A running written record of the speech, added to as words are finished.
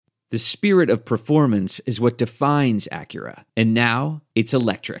The spirit of performance is what defines Acura. And now, it's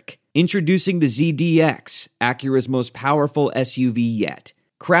electric. Introducing the ZDX, Acura's most powerful SUV yet.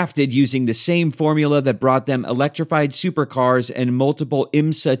 Crafted using the same formula that brought them electrified supercars and multiple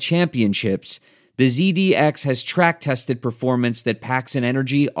IMSA championships, the ZDX has track-tested performance that packs an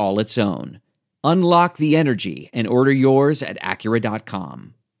energy all its own. Unlock the energy and order yours at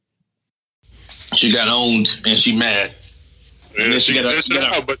Acura.com. She got owned and she mad. Yeah, and then she got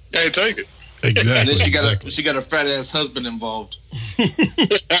but can't take it. Exactly. And then she got her fat ass husband involved. I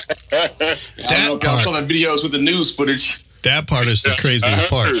don't know if y'all saw that videos with the news footage. That part is the craziest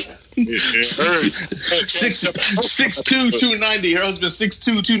part. 6'2", 290. Her husband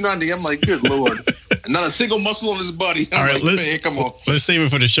 6'2", 290. I'm like, good Lord. Not a single muscle on his body. I'm all right, like, man, come on. Let's save it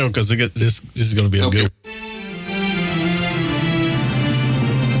for the show because this is going to be a good one.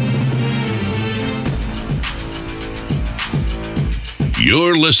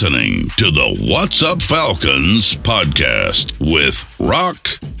 You're listening to the What's Up Falcons podcast with Rock,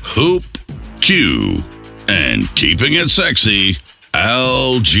 Hoop, Q, and keeping it sexy,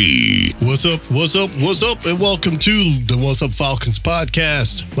 LG. What's up, and welcome to the What's Up Falcons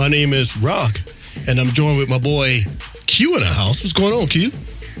podcast. My name is Rock, and I'm joined with my boy Q in the house. What's going on, Q?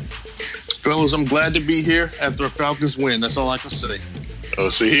 Fellas, I'm glad to be here after a Falcons win. That's all I can say. Oh,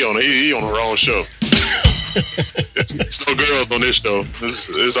 see, he on the wrong show. It's no girls on this show.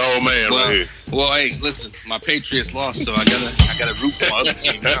 It's all man right here. Well, hey, listen, my Patriots lost, so I gotta root for my other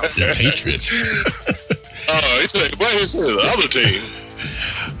team now. The Patriots. He said the other team.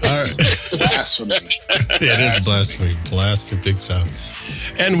 All right. Blasphemy. Yeah, it is blasphemy. Blasphemy big time.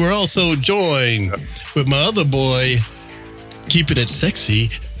 And we're also joined with my other boy, keeping it sexy,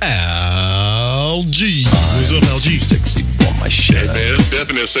 LG. What's up, LG? Sexy on my shit. Hey, man, it's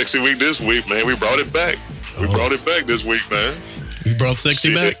definitely a sexy week this week, man. We brought it back. We brought it back this week, man. You brought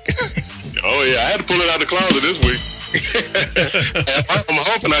sexy back? Oh, yeah. I had to pull it out of the closet this week. I'm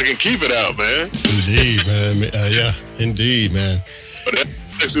hoping I can keep it out, man. Indeed, man. Yeah, indeed, man. But that's a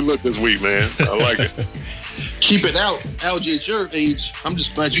sexy look this week, man. I like it. Keep it out. LG, at your age, I'm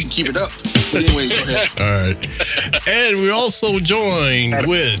just glad you can keep it up. But anyways, go ahead. All right. And we're also joined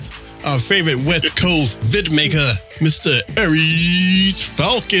with our favorite West Coast vid maker, Mr. Aries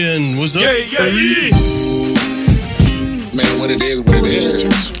Falcon. What's up, Aries? Man, what it is.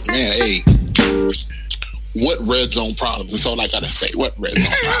 Man, hey. What red zone problems? That's all I gotta say. What red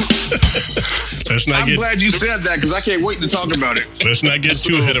zone problems? I'm glad you said that because I can't wait to talk about it. Let's not get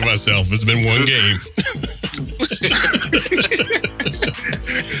too ahead of ourselves. It's been one game.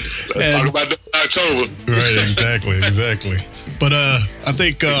 Let's talk about October. Right, exactly. But I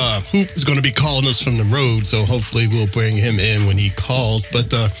think Hoop is going to be calling us from the road, so hopefully we'll bring him in when he calls.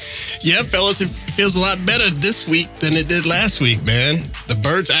 But yeah, fellas, it feels a lot better this week than it did last week, man. The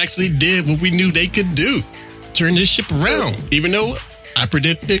Birds actually did what we knew they could do. Turn this ship around, even though I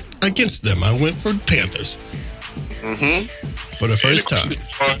predicted against them. I went for Panthers. Mm-hmm. For the first time.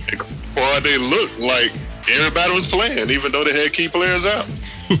 Well, they looked like everybody was playing, even though they had key players out.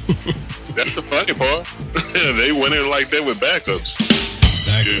 That's the funny part. They went in like that with backups.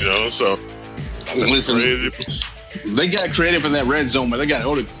 Exactly. You know, so listen, they got creative in that red zone, but they got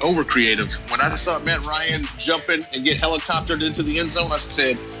over creative. When I saw Matt Ryan jumping and get helicoptered into the end zone, I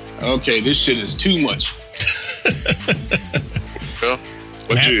said, "Okay, this shit is too much." Well,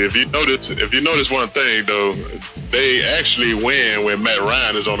 but if you notice one thing though, they actually win when Matt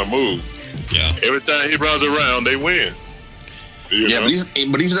Ryan is on the move. Yeah. Every time he runs around, they win.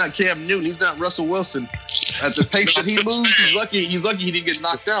 But he's not Cam Newton. He's not Russell Wilson. At the pace that he moves, he's lucky he didn't get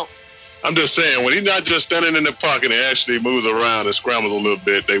knocked out. I'm just saying, when he's not just standing in the pocket and actually moves around and scrambles a little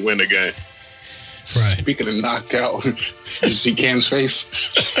bit, they win the game. Right. Speaking of knocked out, did you see Cam's face?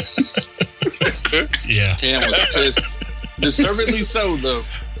 Yeah. Cam was pissed. Deservedly so, though.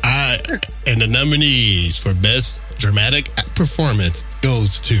 And the nominees for best dramatic performance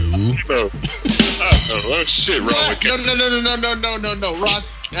goes to. Oh shit, wrong with Cam. No, Rock,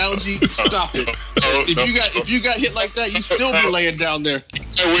 Algie, stop it. If you got hit like that, you still be laying down there.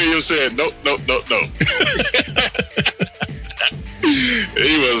 Williams said, no.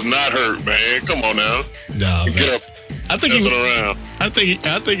 He was not hurt, man. Come on now. Nah, man. Get up. I think he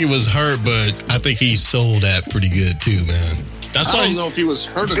was hurt, but I think he sold that pretty good too, man. I don't know if he was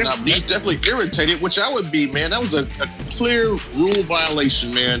hurt or not, but he's definitely irritated, which I would be, man. That was a clear rule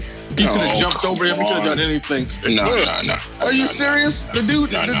violation, man. He could have jumped over him. He could have done anything. No. Are you serious? The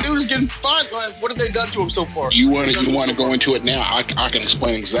dude is getting fined. What have they done to him so far? You want to go into it now? I can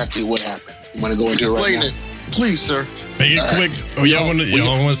explain exactly what happened. You want to go into it right now? Explain it, please, sir. Make it quick. Oh, y'all want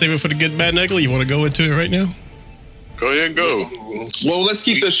to save it for the good, bad, and ugly? You want to go into it right now? Go ahead and go. Well, let's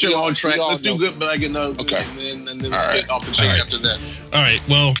keep this show on track. Let's do know. good bag and nugs, Okay. and then let's get off the chain after that. All right.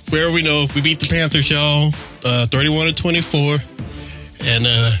 Well, where we know we beat the Panthers, y'all, 31-24, and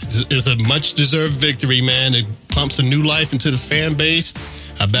it's a much deserved victory, man. It pumps a new life into the fan base.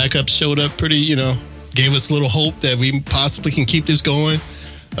 Our backup showed up pretty, gave us a little hope that we possibly can keep this going.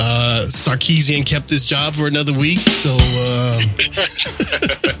 Sarkisian kept his job for another week, so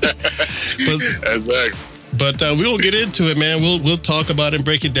Exactly. But we won't get into it, man. We'll talk about it and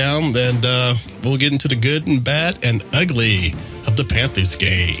break it down, and we'll get into the good and bad and ugly of the Panthers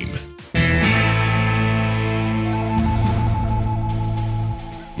game.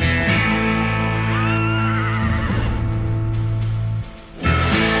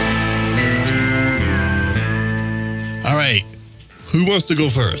 All right, who wants to go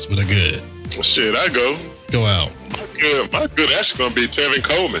first with a good? Shit, I go. Go out. My good actually going to be Tevin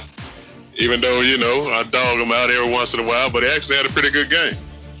Coleman. Even though, I dog him out every once in a while, but he actually had a pretty good game.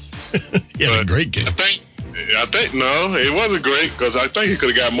 He had a great game. I think no, it wasn't great because I think he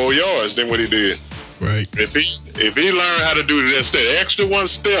could have got more yards than what he did. Right. If he learned how to do that extra one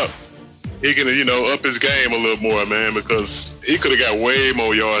step, he can, up his game a little more, man, because he could have got way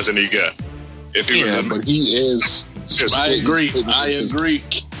more yards than he got. If he Yeah, but he is. I agree.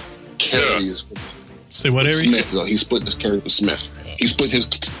 Carries. Say what, Harry? Smith, though. He split his carries with Smith. He split his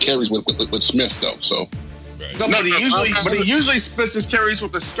carries with Smith, though. So. Right. No, but he usually splits his carries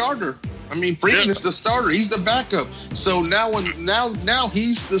with the starter. I mean, Freeman is the starter. He's the backup. So now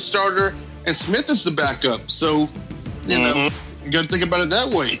he's the starter and Smith is the backup. So, you got to think about it that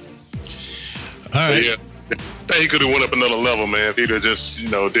way. All right. Yeah. I think he could have went up another level, man. If he'd have just,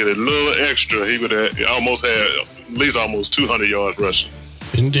 did a little extra, he would have almost had at least almost 200 yards rushing.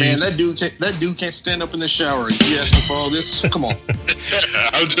 Indeed. Man, that dude can't stand up in the shower. You asking for all this? Come on.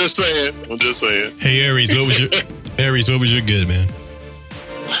 I'm just saying. Hey, Aries, what was your good, man?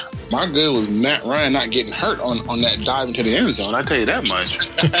 My good was Matt Ryan not getting hurt on that dive into the end zone. I tell you that much.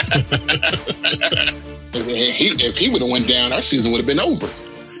 If he would have went down, our season would have been over.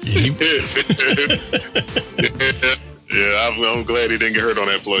 Yeah, I'm glad he didn't get hurt on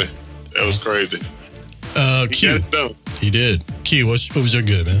that play. That was crazy. Q. He did. Q, what was your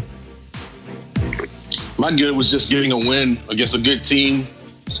good, man? My good was just getting a win against a good team.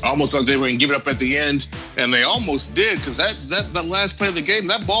 Almost like they were going to give it up at the end, and they almost did because that last play of the game,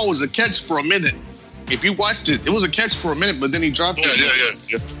 that ball was a catch for a minute. If you watched it, it was a catch for a minute, but then he dropped it.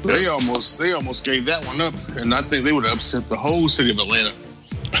 Yeah. They almost gave that one up, and I think they would have upset the whole city of Atlanta.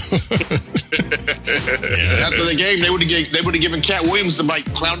 After the game, they would have given Cat Williams to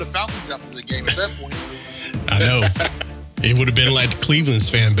clown the Falcons after the game at that point. I know. It would have been like Cleveland's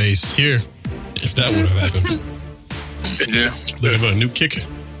fan base here if that would have happened. Yeah. Looking for a new kicker.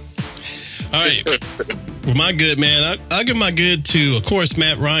 All right. Well, my good, man, I'll give my good to, of course,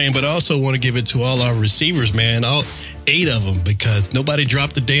 Matt Ryan, but I also want to give it to all our receivers, man, all 8 of them, because nobody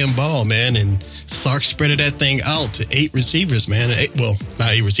dropped the damn ball, man, and Sark spreaded that thing out to 8 receivers, man.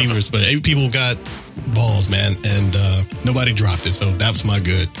 Not 8 receivers, but 8 people got balls, man, and nobody dropped it, so that was my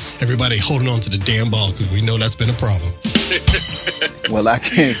good. Everybody holding on to the damn ball, because we know that's been a problem. Well, I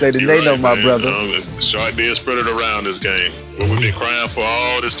can't say that they know my brother. Shark did spread it around this game. We've been crying for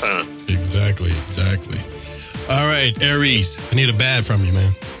all this time. Exactly. All right, Aries, I need a bad from you,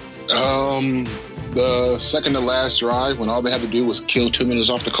 man. The second to last drive, when all they had to do was kill 2 minutes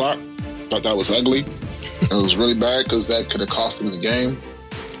off the clock, thought that was ugly. It was really bad because that could have cost them the game.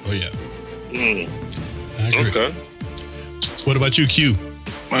 Oh, yeah. I agree. Okay. What about you, Q?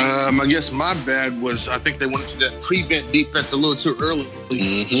 I guess my bad was I think they went into that prevent defense a little too early.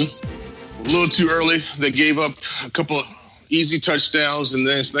 A little too early. They gave up a couple of easy touchdowns, and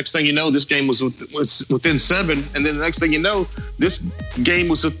then next thing you know, this game was within 7. And then the next thing you know, this game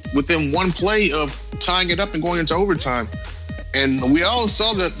was within 1 play of tying it up and going into overtime. And we all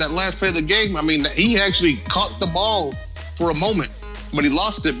saw that last play of the game. I mean, he actually caught the ball for a moment, but he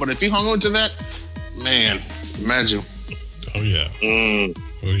lost it. But if he hung on to that, man, imagine. Oh, yeah.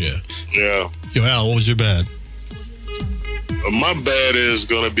 Oh, yeah. Yeah. Yo, Al, what was your bad? My bad is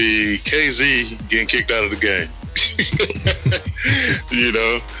going to be KZ getting kicked out of the game.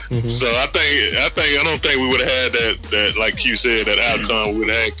 So I don't think we would have had that like Q said, that outcome. We would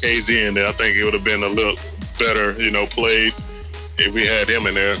have had KZ in there. I think it would have been a little better, played if we had him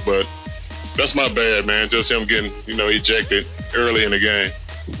in there. But that's my bad, man. Just him getting, ejected early in the game.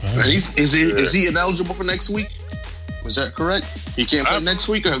 Wow. Is he ineligible for next week? Is that correct? He can't play next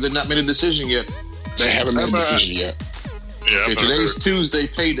week, or have they not made a decision yet? They haven't made a decision yet. Yeah. Okay, today's Tuesday,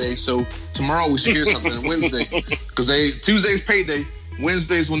 payday. So tomorrow we should hear something. Wednesday, because Tuesday's payday.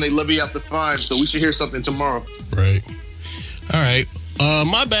 Wednesday's when they levy out the fine. So we should hear something tomorrow. Right. All right.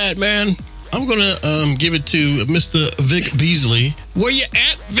 My bad, man. I'm going to give it to Mr. Vic Beasley. Where you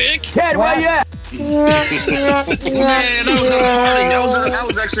at, Vic? Ted, where you at? Man, I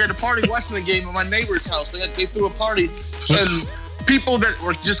was actually at a party watching the game at my neighbor's house. They threw a party, and people that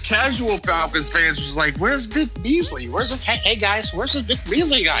were just casual Falcons fans was like, "Where's Vic Beasley? Where's this? Hey guys, where's this Vic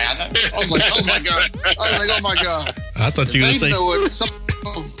Beasley guy?" I was like, "Oh my god!" I thought you were going to say.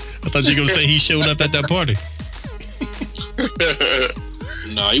 I thought you were going to say he showed up at that party.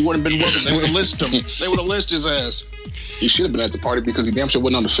 No, he wouldn't have been working. They would have lynched him. They would have lynched his ass. He should have been at the party because he damn sure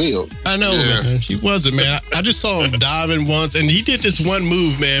wasn't on the field. I know, man. He wasn't, man. I just saw him diving once, and he did this one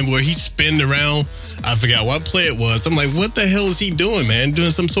move, man, where he spinned around. I forgot what play it was. I'm like, what the hell is he doing, man?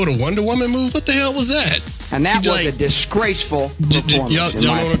 Doing some sort of Wonder Woman move? What the hell was that? And that was a disgraceful performance. Y'all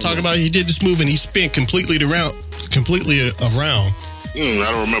know what I'm talking about? He did this move, and he spun completely around. I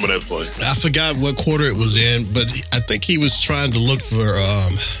don't remember that play. I forgot what quarter it was in, but I think he was trying to look for I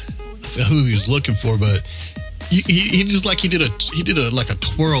forgot who he was looking for, but he just like he did a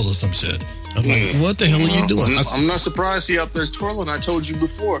twirl or some shit. I'm like, what the hell are you doing? I'm not surprised he out there twirling. I told you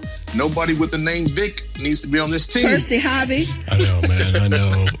before, nobody with the name Vic needs to be on this team. Percy Harvey. I know, man. I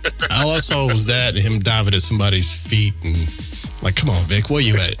know. All I saw was that and him diving at somebody's feet and like, come on, Vic, where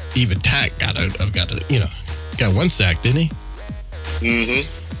you at? Even Tack got one sack, didn't he? Mm-hmm.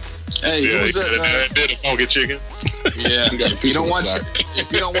 Hey, Yeah, who he was that? did a funky chicken. Yeah, if you don't watch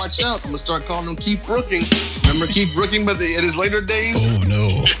out, I'm gonna start calling him Keith Brooking. Remember Keith Brooking, but in his later days? Oh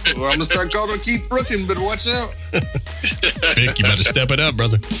no! Well, I'm gonna start calling him Keith Brooking, but watch out. Vic, you better step it up,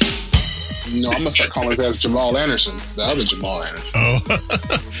 brother. No, I'm gonna start calling his ass Jamal Anderson, the other Jamal Anderson. Oh,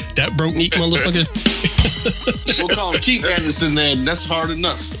 that broke neat motherfucker. We'll call him Keith Anderson then. That's hard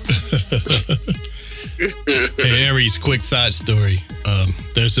enough. Hey, Aries, quick side story.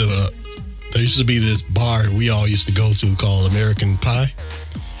 There used to be this bar we all used to go to called American Pie.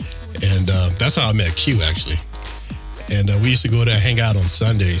 And that's how I met Q, actually. And we used to go there and hang out on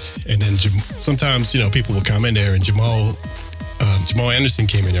Sundays. And then sometimes, people would come in there, and Jamal Anderson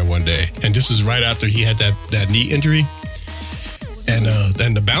came in there one day. And this was right after he had that knee injury. And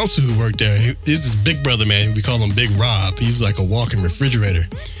then the bouncer who worked there, he's this big brother, man. We call him Big Rob. He's like a walking refrigerator.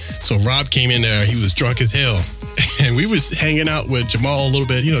 So Rob came in there. He was drunk as hell. And we was hanging out with Jamal a little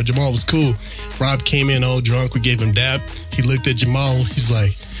bit. Jamal was cool. Rob came in all drunk. We gave him dap. He looked at Jamal. He's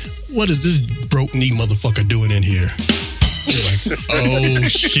like, what is this broke knee motherfucker doing in here? We're like, oh,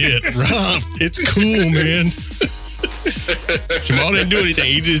 shit, Rob. It's cool, man. Jamal didn't do anything.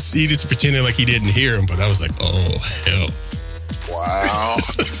 He just pretended like he didn't hear him. But I was like, oh, hell. Wow.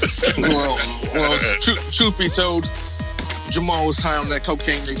 well, truth be told, Jamal was high on that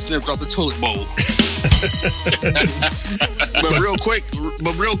cocaine they sniffed off the toilet bowl. But real quick,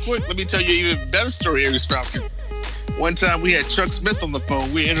 let me tell you an even better story, Aries Falcon. One time we had Chuck Smith on the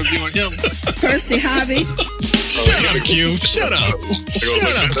phone. We were interviewing him. Percy Harvey. Shut up, Q. Shut up,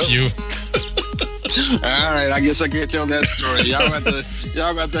 Q. All right, I guess I can't tell that story.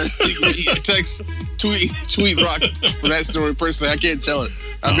 Y'all got to text, tweet Rock for that story personally. I can't tell it.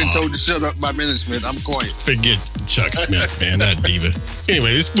 I've been told to shut up by management. I'm quiet. Forget Chuck Smith, man, that diva.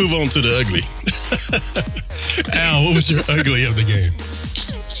 Anyway, let's move on to the ugly. Al, what was your ugly of the game?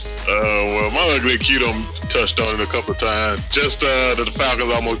 Well, my ugly Q done touched on it a couple of times. Just that the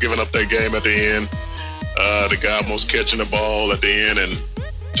Falcons almost giving up that game at the end. The guy almost catching the ball at the end and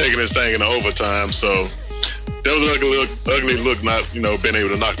taking his thing in the overtime. So that was an ugly look, not being able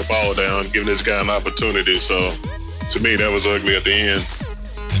to knock the ball down, giving this guy an opportunity. So to me, that was ugly at the end.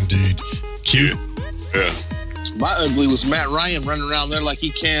 Indeed. Cute. Yeah. My ugly was Matt Ryan running around there like he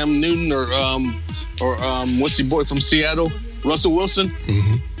Cam Newton or what's the boy from Seattle, Russell Wilson.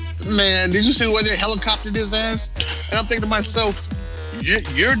 Mm-hmm. Man, did you see the way they helicoptered his ass? And I'm thinking to myself,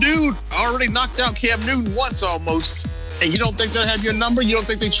 your dude already knocked out Cam Newton once almost, and you don't think they'll have your number? You don't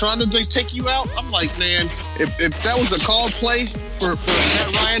think they're trying to take you out? I'm like, man, if that was a called play for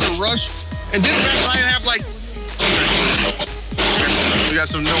Matt Ryan to rush, and didn't Matt Ryan have like... We got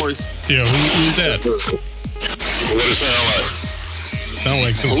some noise. Yeah, who's that? What does it sound like? Sound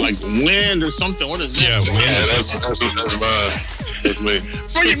like some like wind or something. What is that? Yeah, wind. Yeah, that's mine. That's me.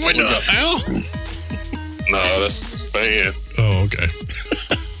 Where you putting up, Al? No, that's fan. Oh, okay.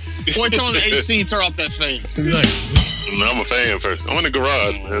 Boy, turn on the AC, turn off that fan. No, I'm a fan first. I'm in the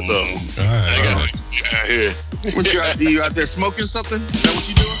garage. That's all. I got it out here. What you out there smoking something? Is that what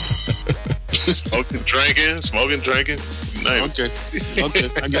you doing? Smoking, drinking. Okay,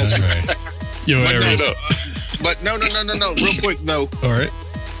 I got you. Right. Yo, But no. Real quick though. All right.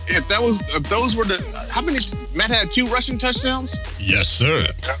 If those were how many? Matt had 2 rushing touchdowns. Yes, sir.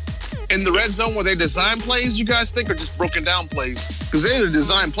 in the red zone, were they design plays, you guys think, or just broken down plays? Because they're the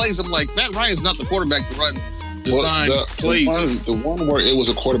design plays. I'm like, Matt Ryan's not the quarterback to run design plays. The one where it was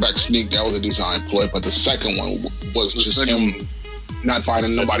a quarterback sneak, that was a design play, but the second one was just him not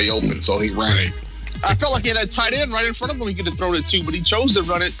finding nobody open, so he ran it. I felt like he had a tight end right in front of him he could have thrown it to, but he chose to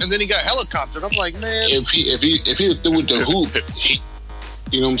run it, and then he got helicoptered. I'm like, man. If he threw it the hoop,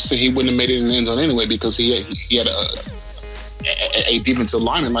 you know what I'm saying, he wouldn't have made it in the end zone anyway because he had a defensive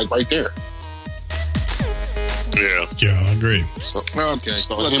lineman like right there. Yeah, I agree. So okay.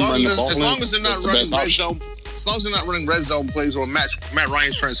 So well, as long as they're not running red zone. As long as they're not running red zone plays or Matt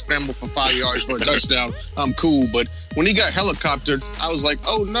Ryan's trying to scramble for 5 yards for a touchdown, I'm cool. But when he got helicoptered, I was like,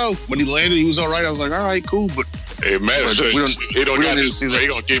 oh no. When he landed, he was all right. I was like, all right, cool. But hey, Matt, he don't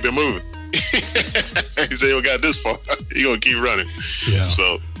keep it moving. He said he got this far. He gonna keep running. Yeah.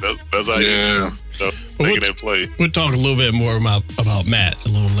 So that's how you making that play. We'll talk a little bit more about Matt a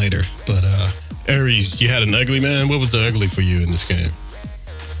little later. But Aries, you had an ugly man. What was the ugly for you in this game?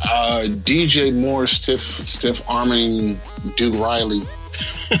 DJ Moore stiff arming Duke Riley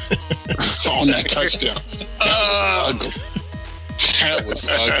on that touchdown. That was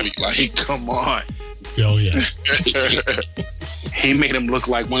ugly. Like, come on. Oh yeah. He made him look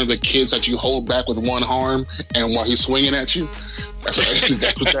like one of the kids that you hold back with one arm, and while he's swinging at you, that's what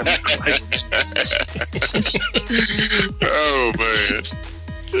that looked like. Oh man,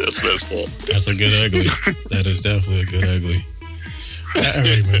 that's messed up. That's a good ugly. That is definitely a good ugly. All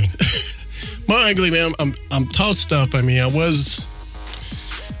right, man. My ugly man, I'm tossed up. I mean, I was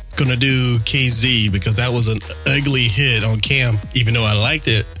gonna do KZ because that was an ugly hit on Cam. Even though I liked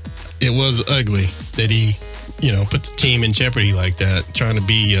it, it was ugly that he, put the team in jeopardy like that, trying to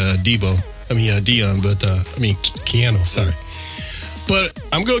be Dion, but Keanu, sorry. But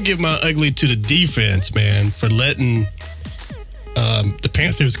I'm gonna give my ugly to the defense, man, for letting the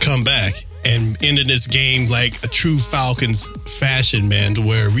Panthers come back and ended this game like a true Falcons fashion, man, to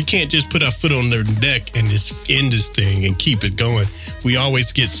where we can't just put our foot on their neck and just end this thing and keep it going. We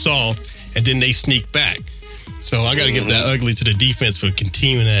always get soft, and then they sneak back. So I got to give that ugly to the defense for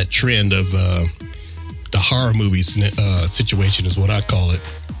continuing that trend of the horror movies situation is what I call it.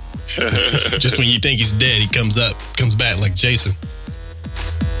 Just when you think he's dead, he comes back like Jason.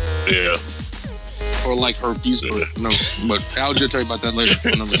 Yeah. Or like herpes, but I'll just tell you about that later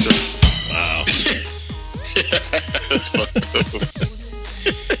on another show. Wow.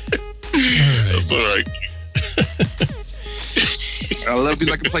 That's all right. I love you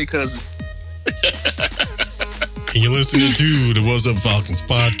like a play cousin. And you're listening to the What's Up Falcons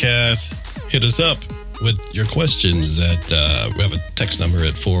podcast. Hit us up with your questions at we have a text number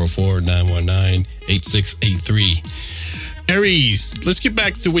at 404-919-8683. Aries, let's get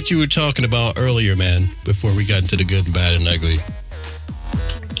back to what you were talking about earlier, man, before we got into the good and bad and ugly.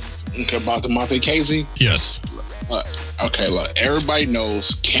 Okay, about the Monte KZ? Yes. Okay, look, everybody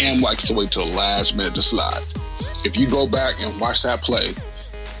knows Cam likes to wait till the last minute to slide. If you go back and watch that play,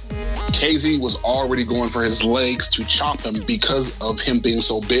 KZ was already going for his legs to chop him because of him being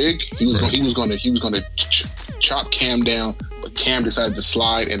so big. He was going to chop Cam down, but Cam decided to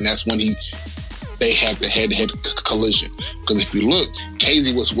slide, and that's when they had the head-to-head collision. Because if you look,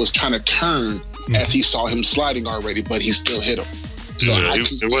 KZ was trying to turn as he saw him sliding already, but he still hit him. So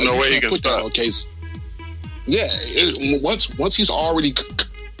there wasn't no way he could stop. Yeah, once he's already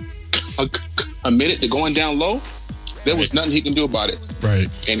committed to going down low, there was nothing he can do about it. Right.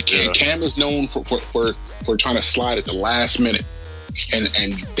 And Cam is known for trying to slide at the last minute,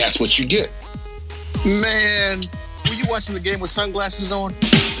 and that's what you get. Man, were you watching the game with sunglasses on?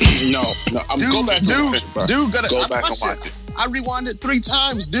 No. Go back and watch it. I rewound it 3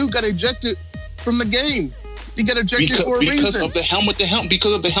 times. Dude got ejected from the game. He got ejected for a reason. Because of the helmet to helmet.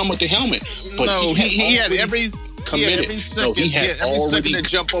 But no, he had every second. He had every second to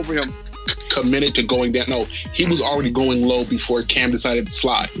jump over him. Committed to going down. No, he was already going low before Cam decided to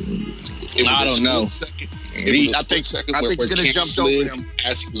slide. I don't know. I think he could have jumped over him.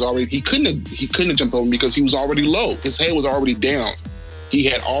 As he was already, he couldn't have jumped over him because he was already low. His head was already down. He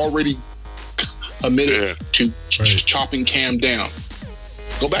had already committed to chopping Cam down.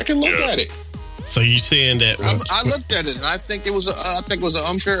 Go back and look at it. So you saying that? I looked at it, and I think it was an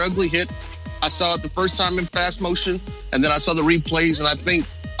unfair, ugly hit. I saw it the first time in fast motion, and then I saw the replays, and I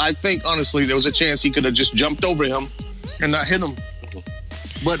think honestly there was a chance he could have just jumped over him and not hit him.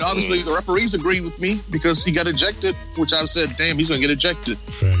 But obviously the referees agreed with me because he got ejected, which I said, damn, he's going to get ejected.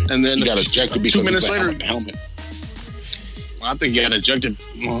 Right. And then he got ejected because 2 minutes later, helmet. Well, I think he got ejected.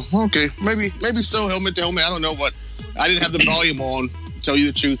 Well, okay, maybe so, helmet to helmet. I don't know, but I didn't have the volume on. To tell you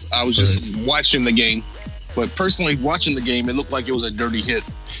the truth, I was just watching the game. But personally, watching the game, it looked like it was a dirty hit.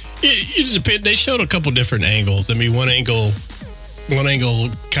 It just depends. They showed a couple different angles. I mean, one angle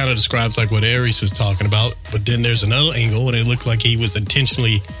kind of describes like what Aries was talking about, but then there's another angle and it looked like he was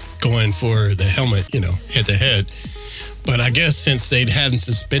intentionally going for the helmet, head to head. But I guess since they hadn't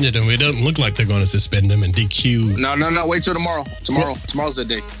suspended him, it doesn't look like they're going to suspend him and DQ. No. Wait till tomorrow. Tomorrow's the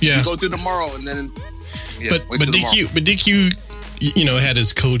day. Yeah. You go through tomorrow and then. Yeah, but DQ, had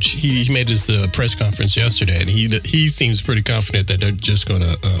his coach. He made his press conference yesterday, and he seems pretty confident that they're just going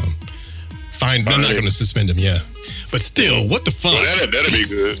to they're not going to suspend him. Yeah. But still, what the fuck? Well, that'd be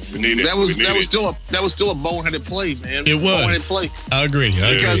good. We need it. That was still a boneheaded play, man. It was. Boneheaded play. I agree.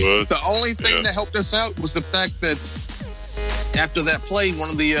 Because the only thing that helped us out was the fact that after that play, one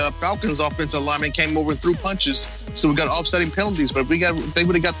of the Falcons offensive linemen came over and threw punches, so we got offsetting penalties. But if they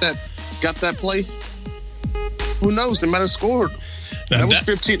would have got that play, who knows? They might have scored. That was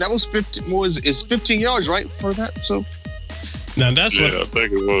 15. That was 15. It's 15 yards, right, for that? So. Now that's what I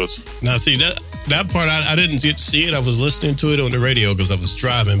think it was. Now see that part I didn't get to see it. I was listening to it on the radio because I was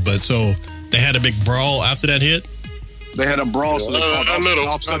driving. But so they had a big brawl after that hit. They had a brawl. So a little.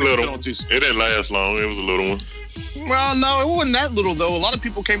 Penalties. It didn't last long. It was a little one. Well, no, it wasn't that little though. A lot of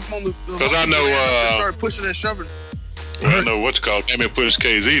people came on the because I know started pushing and shoving. Well, I know what's called came and pushed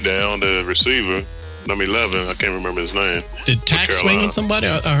KZ down, the receiver. Number 11, I can't remember his name. Did Tack swing on somebody?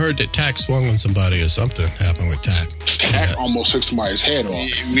 I heard that Tack swung on somebody or something happened with Tack. Tack almost took somebody's head off.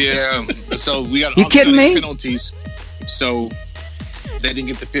 Yeah, so we got penalties. So they didn't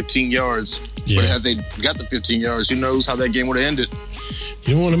get the 15 yards. Yeah. But had they got the 15 yards, who knows how that game would have ended.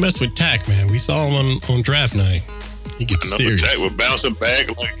 You don't want to mess with Tack, man. We saw him on draft night. He gets serious. Tack was bouncing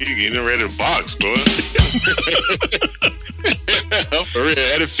back like he getting ready to box, boy. For real,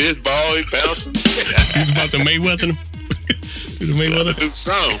 had a fist ball, he bouncing. He's about to Mayweather him.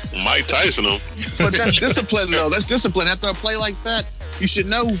 Mike Tyson him. But that's discipline, though. That's discipline. After a play like that, you should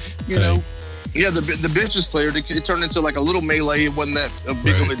know, know. Yeah, the benches player, it turned into like a little melee. It wasn't that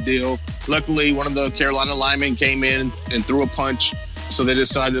big of a deal. Luckily, one of the Carolina linemen came in and threw a punch, so they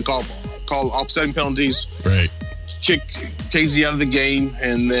decided to call offsetting penalties. Right. Kick KZ out of the game,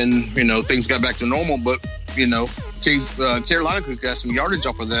 and then, things got back to normal. But, Carolina could get some yardage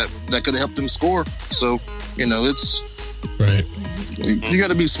off of that could have helped them score. So, it's right. You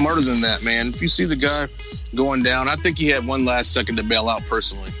got to be smarter than that, man. If you see the guy going down, I think he had one last second to bail out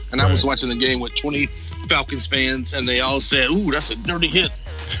personally. And I was watching the game with 20 Falcons fans, and they all said, "Ooh, that's a dirty hit."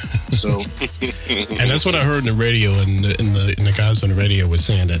 So, and that's what I heard in the radio, and the guys on the radio were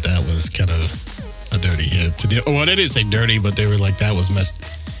saying that was kind of a dirty hit. Well, they didn't say dirty, but they were like, that was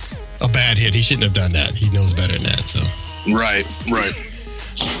a bad hit. He shouldn't have done that. He knows better than that. So right.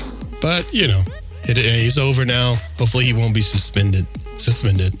 But he's over now. Hopefully, he won't be suspended. Let's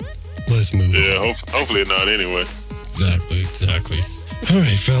move on. Yeah, hopefully not. Anyway. Exactly. All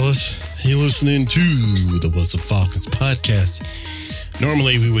right, fellas, you're listening to the What's Up Falcons podcast.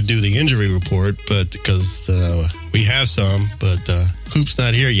 Normally, we would do the injury report, but because we have some, but Hoop's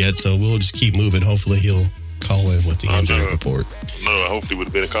not here yet, so we'll just keep moving. Hopefully, he'll call in with the injury report. No, hopefully would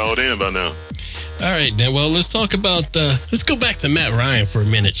have been called in by now. All right, then. Well, let's talk about. Let's go back to Matt Ryan for a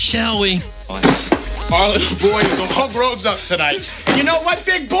minute, shall we? Our little boy is all grown up tonight. You know what,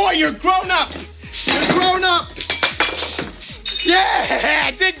 big boy? You're grown up. You're grown up. Yeah,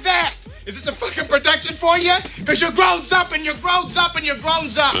 I dig that. Is this a fucking production for you? Because you're grown up and you're grown up and you're grown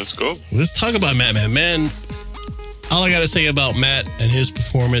up. Let's go. Let's talk about Matt, man. All I got to say about Matt and his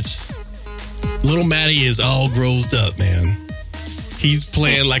performance, little Matty is all grown up, man. He's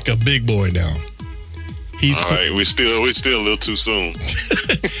playing like a big boy now. All right, we still a little too soon.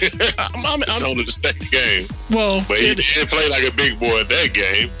 It's only the second game. Well, but he didn't play like a big boy in that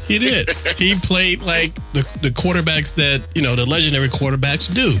game. He did. He played like the quarterbacks that, the legendary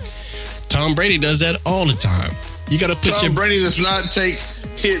quarterbacks do. Tom Brady does that all the time. You got to put Tom Brady does not take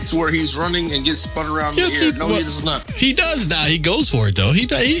hits where he's running and gets spun around in the air. He does not. He does now. He goes for it, though. He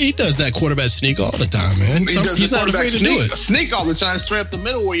does that quarterback sneak all the time, man. He's not afraid to do it. Sneak all the time, straight up the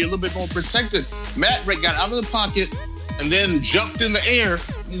middle where you're a little bit more protected. Matt got out of the pocket and then jumped in the air.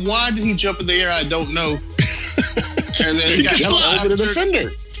 Why did he jump in the air? I don't know. And then he jumped over the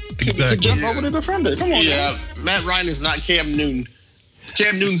defender. Exactly. Jump over the defender. Come on, man. Matt Ryan is not Cam Newton.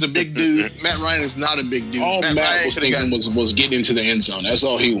 Cam Newton's a big dude. Matt Ryan is not a big dude. All Matt was thinking was getting into the end zone. That's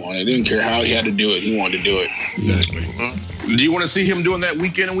all he wanted. Didn't care how he had to do it. He wanted to do it. Exactly. Do you want to see him doing that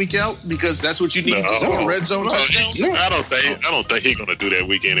week in and week out? Because that's what you need. Red zone touchdown. I don't think he's going to do that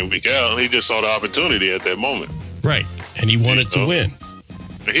week in and week out. He just saw the opportunity at that moment. Right, and he wanted to win.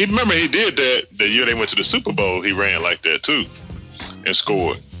 He did that the year they went to the Super Bowl. He ran like that too, and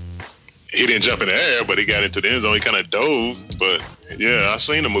scored. He didn't jump in the air, but he got into the end zone. He kind of dove, but Yeah, I've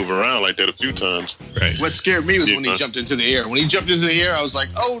seen him move around like that a few times. Right. What scared me was when he jumped into the air. When he jumped into the air, I was like,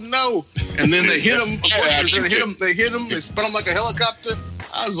 "Oh no!" And then they hit him. They hit him. They spun him like a helicopter.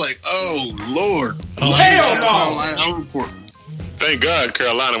 I was like, "Oh Lord!" Hell no! Thank God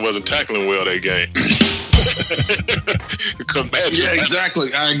Carolina wasn't tackling well that game. Yeah,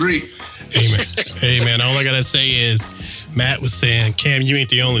 exactly. I agree. Hey man, all I gotta say is Matt was saying, Cam, you ain't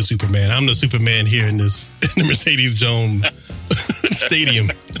the only Superman. I'm the Superman here in the Mercedes Dome Stadium.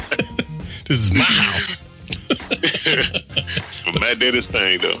 This is my house. Matt did his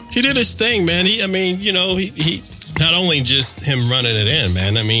thing though. He did his thing, man. He not only just him running it in,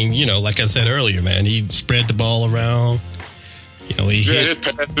 man. I mean, like I said earlier, man, he spread the ball around. His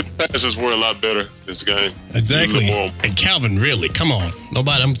passes were a lot better this game. Exactly. And Calvin, really, come on.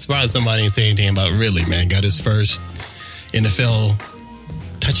 I'm surprised somebody didn't say anything about really, man. Got his first NFL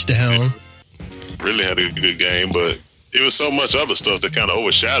touchdown. Really had a good game, but it was so much other stuff that kind of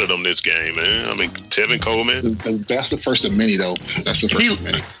overshadowed him this game, man. I mean, Tevin Coleman. That's the first of many, though. That's the first of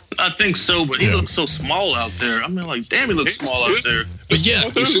many. I think so, but he looks so small out there. I mean, like, damn, he looks small out there. But yeah,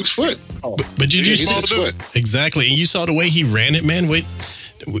 he's 6 foot. But you just 6 foot. Exactly, and you saw the way he ran it, man. Wait,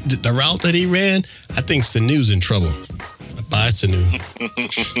 the route that he ran, I think Sanu's in trouble. Bye, Sanu.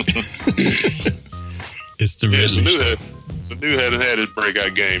 It's the Sanu hasn't had his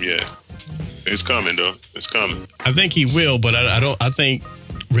breakout game yet. It's coming though. It's coming. I think he will, but I think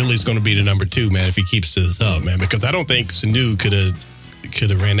Ridley's going to be the number 2, man, if he keeps this up, man. Because I don't think Sanu could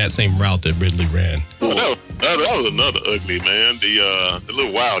have ran that same route that Ridley ran. Oh, that was another ugly, man. The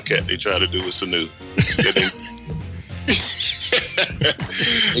little wildcat they tried to do with Sanu.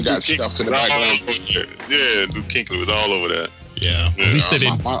 He got stuffed to the background. Yeah, Duke Kinkley was all over that. Yeah.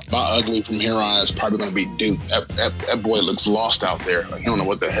 My ugly from here on is probably going to be Duke. That boy looks lost out there. Like, he don't know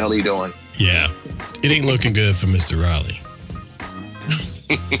what the hell he doing. Yeah. It ain't looking good for Mr. Riley.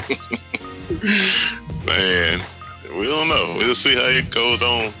 Man, we don't know. We'll see how it goes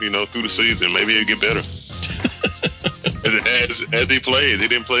on, through the season. Maybe it'll get better. As he played, he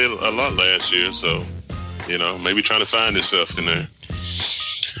didn't play a lot last year, so maybe trying to find himself in there.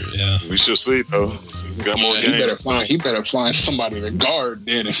 Yeah, we shall see though. We got more games. He better find somebody to guard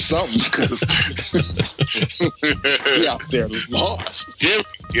then or something, because he out there lost. Give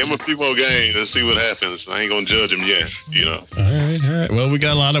him a few more games. Let's see what happens. I ain't gonna judge him yet. All right. Well, we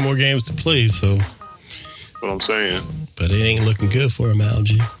got a lot of more games to play, so. What I'm saying. But it ain't looking good for him,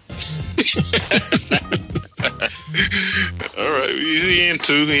 Algie. All right, he in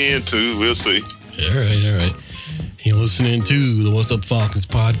two. We'll see. All right. You're listening to the What's Up Falcons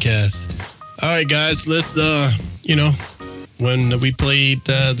podcast. All right, guys, let's, when we played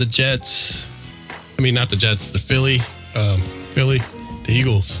the Jets, not the Jets, the Philly, the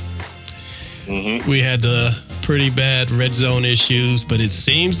Eagles, we had pretty bad red zone issues, but it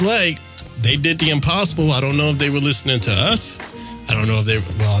seems like they did the impossible. I don't know if they were listening to us. I don't know if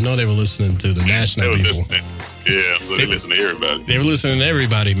I know they were listening to the national people. Yeah, so they listen to everybody. They were listening to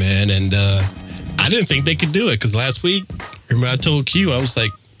everybody, man, and I didn't think they could do it, because last week, remember I told Q, I was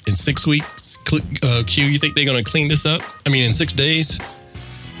like, in 6 weeks, Q, you think they're going to clean this up? in 6 days?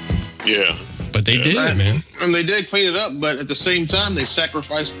 Yeah. But they did, man. And they did clean it up, but at the same time, they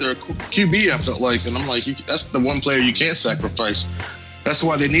sacrificed their QB, I felt like. And I'm like, that's the one player you can't sacrifice. That's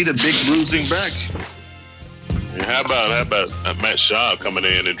why they need a big bruising back. And how about Matt Schaub coming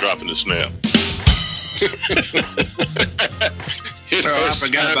in and dropping the snap? I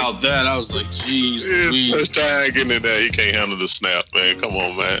forgot about that. I was like, geez. First time getting in there, he can't handle the snap, man. Come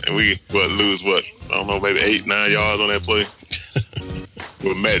on, man. And we lose I don't know, maybe 8-9 yards on that play.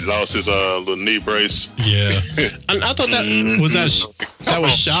 When Matt lost his little knee brace. Yeah. I thought that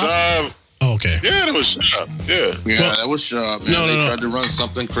was Schaub. Oh, okay. Yeah, that was Schaub. Yeah, that was Schaub. Man. They tried to run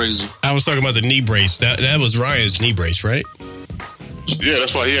something crazy. I was talking about the knee brace. That was Ryan's knee brace, right? Yeah,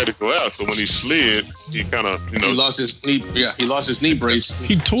 that's why he had to go out. Because when he slid, he kind of, he lost his knee. Yeah, he lost his knee brace.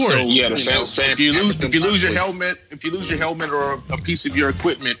 He tore it. Yeah, if you lose your helmet or a piece of your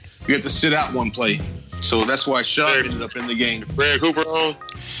equipment, you have to sit out one play. So that's why Schaub ended up in the game. Greg Hooper on.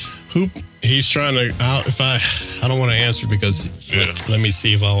 He's trying to. I don't want to answer because. Yeah. Let me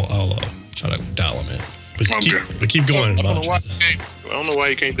see if I'll try to dial him in. But keep going. I don't know why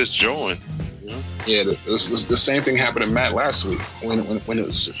he can't just join. Yeah, the same thing happened to Matt last week when it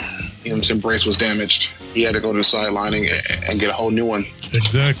was his brace was damaged. He had to go to the sideline and get a whole new one.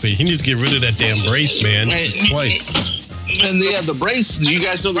 Exactly. He needs to get rid of that damn brace, man. Just twice. And they have the brace. Do you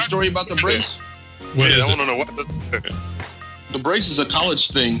guys know the story about the brace? I want to know what the brace is a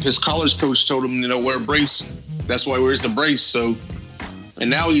college thing. His college coach told him, wear a brace. That's why he wears the brace. So, and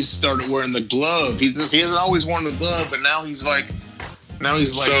now he's started wearing the glove. He hasn't always worn the glove, but now he's like, Now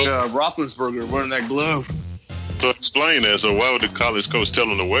he's like Roethlisberger wearing that glove. So explain that. So why would the college coach tell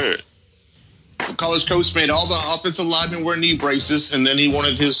him to wear it? The college coach made all the offensive linemen wear knee braces, and then he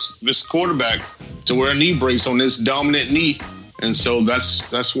wanted his quarterback to wear a knee brace on his dominant knee. And so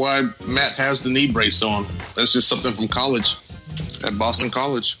that's why Matt has the knee brace on. That's just something from college, at Boston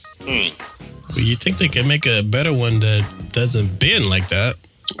College. Well, you think they could make a better one that doesn't bend like that?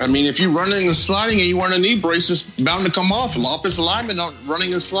 I mean, if you're running and sliding and you wear a knee brace, it's bound to come off. Offensive linemen aren't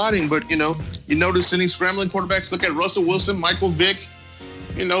running and sliding, but, you notice any scrambling quarterbacks, look at Russell Wilson, Michael Vick.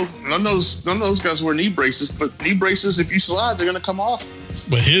 None of those guys wear knee braces, but knee braces, if you slide, they're going to come off.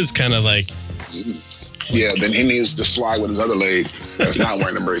 But his kind of like... Yeah, then he needs to slide with his other leg. That's not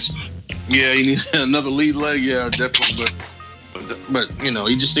wearing a brace. Yeah, he needs another lead leg. Yeah, definitely. But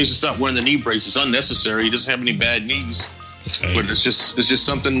he just needs to stop wearing the knee brace. It's unnecessary. He doesn't have any bad knees. Okay. But it's just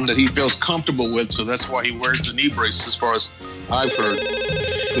something that he feels comfortable with. So that's why he wears the knee brace, as far as I've heard.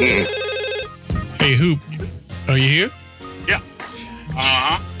 Hey, Hoop, are you here? Yeah.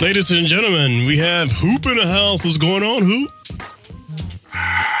 Ladies and gentlemen, we have Hoop in the house. What's going on, Hoop?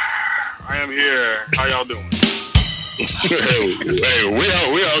 I am here. How y'all doing? Hey, we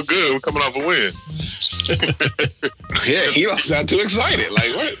all good. We're coming off a win. Yeah, he don't sound too excited.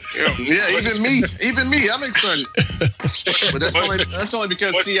 Like what? Yeah, even me, I'm excited. But that's only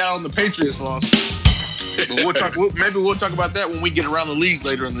because Seattle and the Patriots lost. But maybe we'll talk about that when we get around the league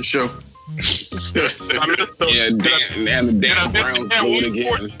later in the show. And the damn Browns blew it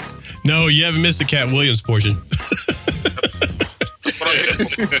again. No, you haven't missed the Cat Williams portion.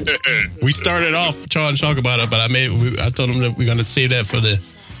 We started off trying to talk about it, but I told him that we're going to save that for the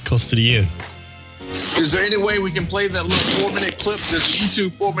close to the end. Is there any way we can play that little 4-minute clip? There's a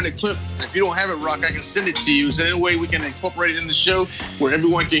YouTube 4-minute clip. If you don't have it, Rock, I can send it to you. Is there any way we can incorporate it in the show where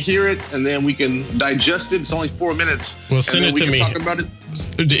everyone can hear it and then we can digest it? It's only 4 minutes. Well, send it to me. Talk about it.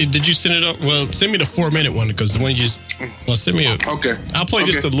 Did you send it up? Well, send me the 4-minute one because the one you just. Well, send me. Okay. I'll play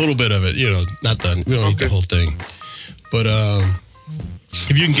just a little bit of it. Not done. We don't need the whole thing. But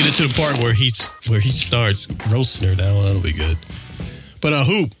if you can get it to the part where he starts roasting her, that'll be good. But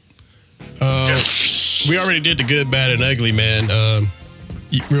Hoop. We already did the good, bad, and ugly, man.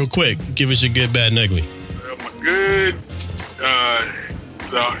 Real quick, give us your good, bad, and ugly. My good,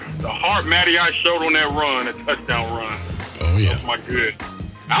 the heart Matty Ice showed on that run, a touchdown run. Oh, yeah. That's my good.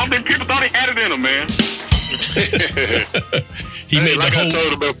 I don't think people thought he had it in him, man. I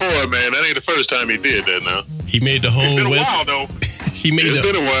told him before, man, that ain't the first time he did that now. He made the whole It's been a while, though. He made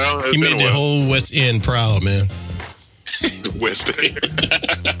been a while. He made the whole West End proud, man. The West End.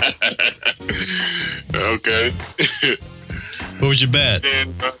 Okay. What was your bad?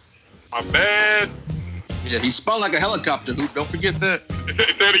 And, my bad. Yeah, he spun like a helicopter, Hoop. Don't forget that. Say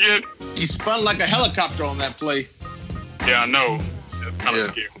it again. He spun like a helicopter on that play. Yeah, I know. That's kind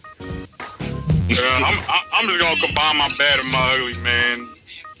of scary. I'm just gonna combine my bad and my ugly, man.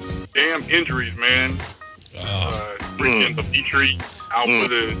 Damn injuries, man. Freaking the Petrie out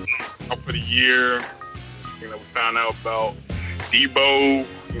for the year. We found out about Debo.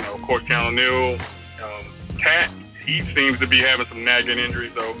 Of course, Callum Neal. Cat, he seems to be having some nagging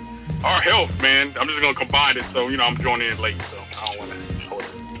injuries. So our health, man. I'm just gonna combine it. So I'm joining in late. So I don't want to.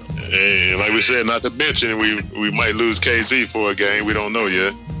 Hey, like we said, not to mention we might lose KZ for a game. We don't know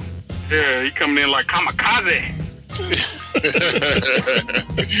yet. Yeah, he coming in like kamikaze.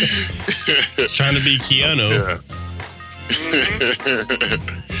 Trying to be Keanu. Yeah.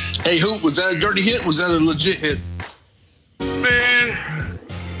 Mm-hmm. Hey, Hoop, was that a dirty hit? Was that a legit hit? Man,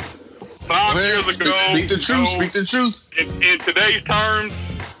 5 years ago. Speak the truth. Speak the truth. In today's terms,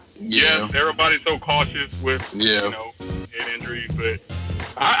 yes, everybody's so cautious with head injuries, but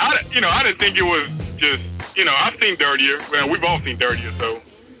I didn't think it was just I've seen dirtier. Well, we've all seen dirtier, so.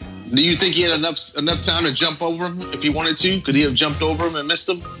 Do you think he had enough time to jump over him if he wanted to? Could he have jumped over him and missed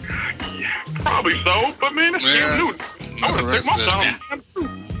him? Yeah, probably so. But man, it's Cam Newton. I would have taken my time.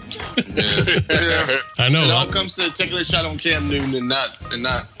 Yeah. I know. It all comes to taking a shot on Cam Newton and not for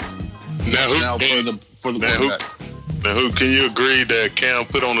the quarterback. Now, who can you agree that Cam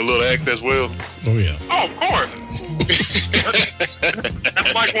put on a little act as well? Oh yeah. Oh, of course.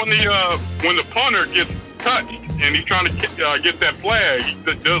 That's like when the punter gets touched and he's trying to get that flag. He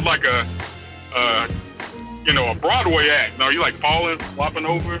does like a Broadway act. No, you like falling, flopping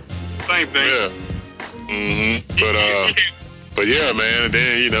over, same thing. Yeah. Mm-hmm. But yeah, man. And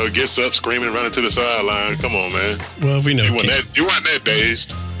then gets up, screaming, running to the sideline. Come on, man. Well, we know you weren't that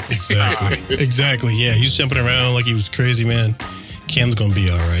dazed. Exactly. Yeah, he was jumping around like he was crazy, man. Cam's gonna be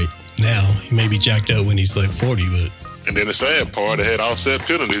all right. Now he may be jacked up when he's like 40, but. And then the sad part, they had offset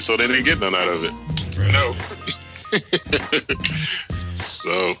penalties, so they didn't get none out of it. Right. No.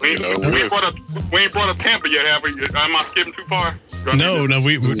 So we ain't brought up Tampa yet, have we? Am I skipping too far? No,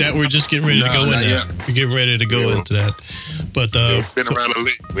 we're just getting ready to go into that. We're getting ready to go into that. But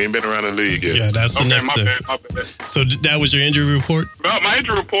we ain't been around the league yet. Yeah, that's the next thing. My bad. So that was your injury report? Well, my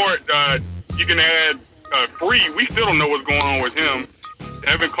injury report, you can add Free. We still don't know what's going on with him.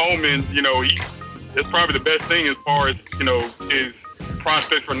 Evan Coleman, it's probably the best thing as far as, his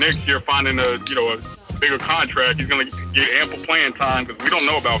prospects for next year, finding a bigger contract. He's going to get ample playing time because we don't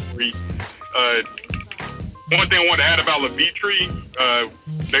know about Free. One thing I want to add about Levitri,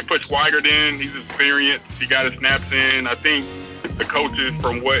 they put Schweigert in. He's experienced. He got his snaps in. I think the coaches,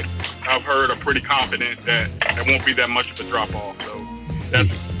 from what I've heard, are pretty confident that there won't be that much of a drop off. So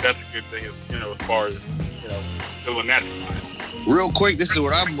that's a good thing, as far as filling that line. Real quick, this is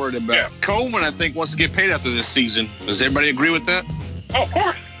what I'm worried about. Yeah. Coleman, I think, wants to get paid after this season. Does everybody agree with that? Oh, of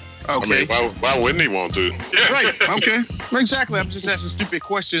course. Okay. I mean, why wouldn't he want to? Yeah. Right. Okay. Exactly. I'm just asking stupid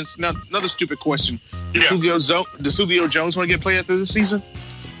questions. Now, another stupid question. Does Julio Jones want to get paid after this season?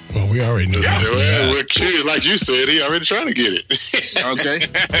 Well, we already knew that. Well, like you said, he already trying to get it. Okay.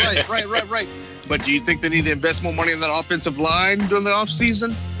 Right. But do you think they need to invest more money in that offensive line during the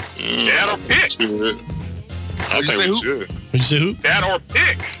offseason? That or picks. I think we should. What'd you say, who? That or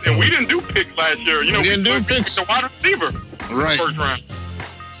picks. And we didn't do picks last year. We didn't do picks. The wide receiver. Right. First round.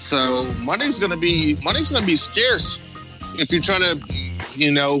 So money's gonna be scarce if you're trying to,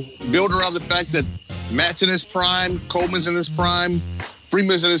 build around the fact that Matt's in his prime, Coleman's in his prime,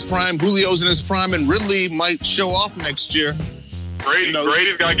 Freeman's in his prime, Julio's in his prime, and Ridley might show off next year. Grady's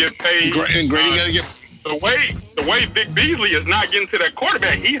got to get paid. And Grady got to get. The way Vic Beasley is not getting to that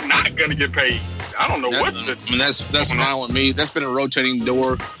quarterback, he's not going to get paid. I don't know what. That's fine with me. That's been a rotating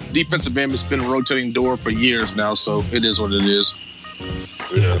door. Defensive end has been a rotating door for years now, so it is what it is.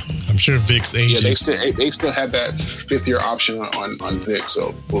 Yeah, I'm sure Vic's age. Yeah, they still have that 5th-year option on Vic,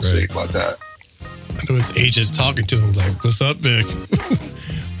 so we'll see about that. I know his agent's talking to him like, "What's up, Vic?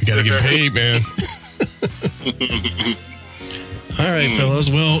 We got to get paid, man." All right, fellas.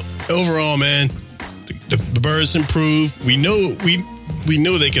 Well, overall, man, the Birds improved. We know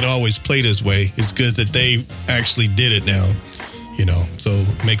they can always play this way. It's good that they actually did it now. So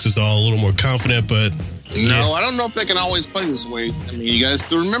it makes us all a little more confident, but. No, I don't know if they can always play this way. I mean, you guys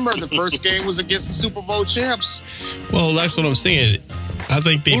remember the first game was against the Super Bowl champs. Well, that's what I'm saying. I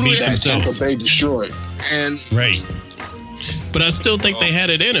think they beat themselves. They destroyed. Right. But I still think they had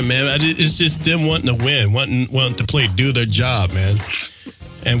it in them, man. It's just them wanting to win, wanting to play, do their job, man.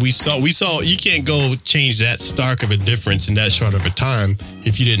 And we saw you can't go change that stark of a difference in that short of a time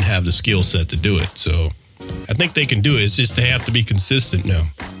if you didn't have the skill set to do it. So I think they can do it. It's just they have to be consistent now.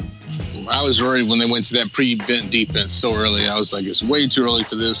 I was worried when they went to that prevent defense so early. I was like, it's way too early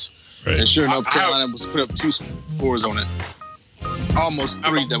for this. Right. And sure enough, Carolina was put up 2 scores on it. Almost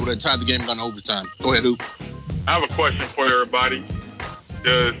 3 that would have tied the game and gone to overtime. Go ahead, Oop. I have a question for everybody.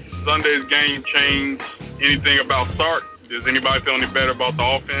 Does Sunday's game change anything about Sark? Does anybody feel any better about the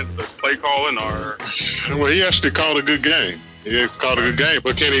offense, the play calling, or? Well, he actually called a good game.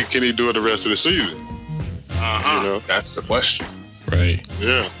 But can he do it the rest of the season? That's the question. Right.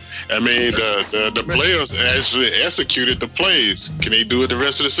 Yeah. I mean, the players actually executed the plays. Can he do it the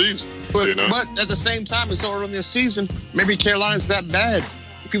rest of the season? But at the same time, it's so early in the season. Maybe Carolina's that bad.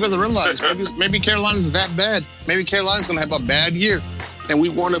 People have to realize maybe Carolina's that bad. Maybe Carolina's going to have a bad year, and we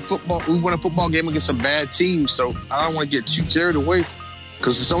won a football game against a bad team. So I don't want to get too carried away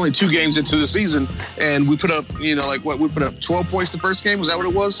because it's only 2 games into the season, and we put up, we put up 12 points the first game. Was that what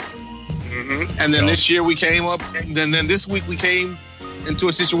it was? Mm-hmm. And then this year we came up. Then this week we came into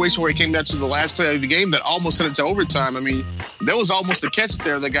a situation where it came down to the last play of the game that almost sent it to overtime. I mean, there was almost a catch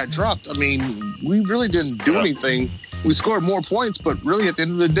there that got dropped. I mean, we really didn't do anything. We scored more points, but really at the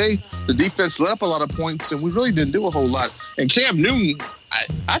end of the day, the defense let up a lot of points, and we really didn't do a whole lot. And Cam Newton,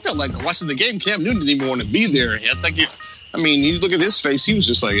 I felt like watching the game, Cam Newton didn't even want to be there. I think you look at his face, he was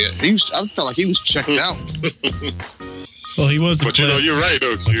just like, I felt like he was checked out. Well, he was. But you're right,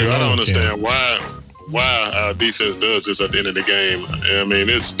 though. I don't understand why our defense does this at the end of the game. I mean,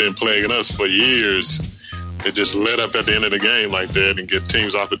 it's been plaguing us for years. It just let up at the end of the game like that and get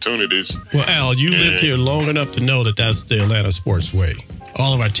teams opportunities. Well, Al, you lived here long enough to know that that's the Atlanta sports way.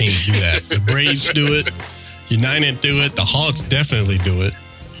 All of our teams do that. The Braves do it. United do it. The Hawks definitely do it.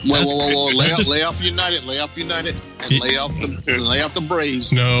 Whoa. Lay off United, and lay off the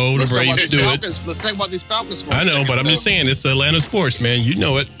Braves. No, the Braves do it. Let's talk about these Falcons. I know, but I'm just saying, it's the Atlanta sports, man. You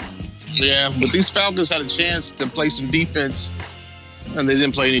know it. Yeah, but these Falcons had a chance to play some defense, and they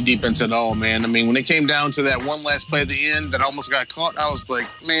didn't play any defense at all, man. I mean, when it came down to that one last play at the end that almost got caught, I was like,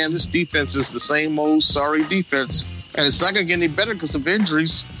 man, this defense is the same old sorry defense. And it's not going to get any better because of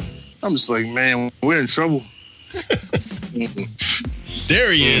injuries. I'm just like, man, we're in trouble.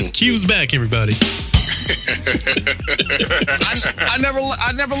 There he is. Q's back, everybody. I never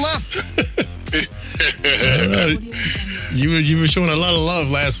left. You were showing a lot of love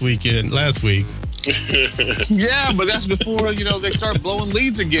last week. Yeah, but that's before, they start blowing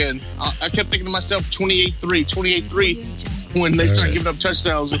leads again. I kept thinking to myself, 28-3 when they start giving up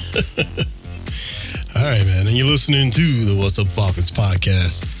touchdowns. All right, man. And you're listening to the What's Up Falcons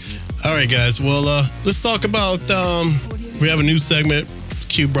podcast. All right, guys. Well, let's talk about, we have a new segment.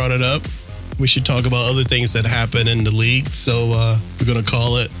 Q brought it up. We should talk about other things that happen in the league. So we're going to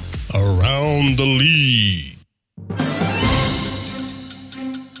call it Around the League.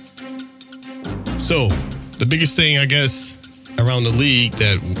 So the biggest thing, I guess, around the league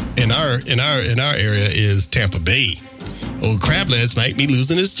that in our area is Tampa Bay. Old Crablegs might be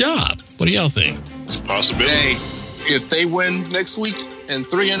losing his job. What do y'all think? It's a possibility. Hey, if they win next week and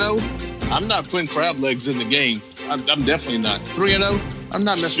 3-0, I'm not putting Crablegs in the game. I'm definitely not. 3-0, I'm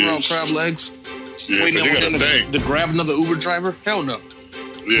not messing around with Crablegs. Yeah, waiting you on him to grab another Uber driver? Hell no.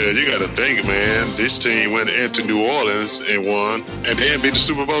 Yeah, you got to think, man. This team went into New Orleans and won, and then beat the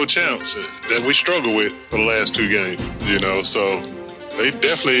Super Bowl champs that we struggled with for the last 2 games. So they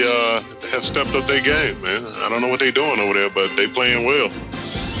definitely have stepped up their game, man. I don't know what they're doing over there, but they playing well.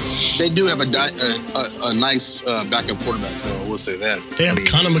 They do have a nice backup quarterback, though. We'll say that. They have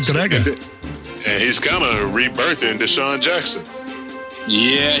Conor McGregor. And he's kind of rebirthing Deshaun Jackson.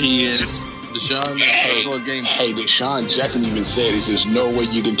 Yeah, he is. Deshaun Jackson even said, he says, no way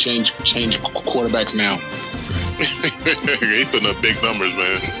you can change quarterbacks now. He putting up big numbers,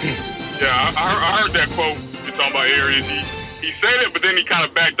 man. Yeah, I heard that quote you're talking about, Arians. He said it, but then he kind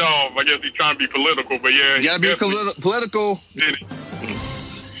of backed off. I guess he's trying to be political, but yeah. You got to be political.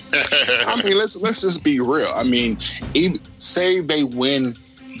 I mean, let's just be real. I mean, say they win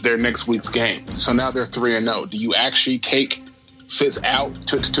their next week's game. So now they're 3-0. Do you actually take Fitz out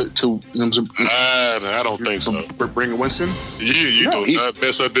to I don't think so. Bring Winston? You do not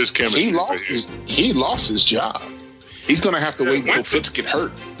mess up this chemistry. He lost his job. He's going to have to wait until Fitz get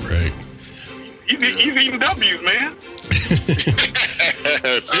hurt. Right. He's eating W's, man.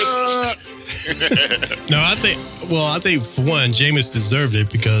 No, I think for one, Jameis deserved it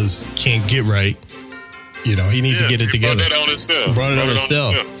because he can't get right. He needs to get it together. Brought it on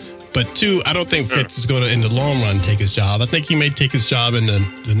himself. But 2, I don't think Fitz is going to, in the long run, take his job. I think he may take his job in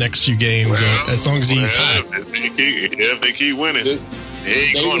the next few games, as long as he's hot. If they keep winning,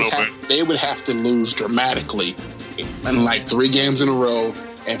 they would have to lose dramatically in like 3 games in a row,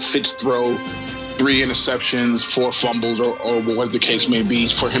 and Fitz throw 3 interceptions, 4 fumbles, or what the case may be,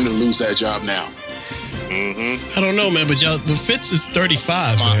 for him to lose that job now. Mm-hmm. I don't know, man, but Fitz is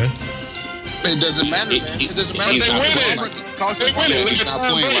 35, man. It doesn't matter, man. It doesn't matter. They winning. Look at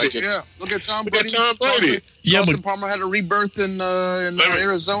Tom Brady. Yeah, look at Tom Brady. Carson Palmer had a rebirth in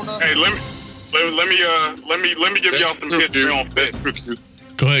Arizona. Hey, let me give y'all some history on Fitz.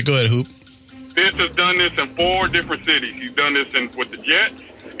 Go ahead, Hoop. Fitz has done this in 4 different cities. He's done this with the Jets.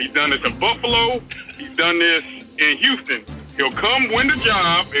 He's done this in Buffalo. He's done this in Houston. He'll come win the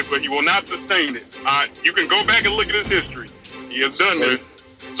job, but he will not sustain it. You can go back and look at his history. He has done this.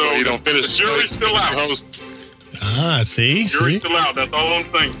 So he don't finish. The jury's still out. See? Jury's still out. That's all I'm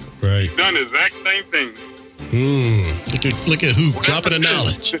saying. Right. He's done the exact same thing. Look at Hoop dropping the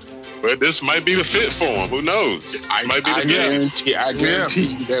knowledge. But this might be the fit for him. Who knows? I guarantee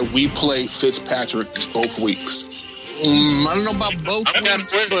you that we play Fitzpatrick both weeks. I don't know about both. I'm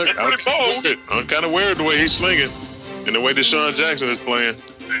kind of weird the way he's slinging and the way Deshaun Jackson is playing.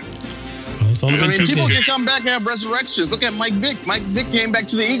 People can come back and have resurrections. Look at Mike Vick. Mike Vick came back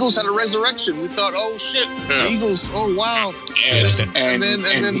to the Eagles, had a resurrection. We thought, oh shit, the Eagles. Oh wow. And then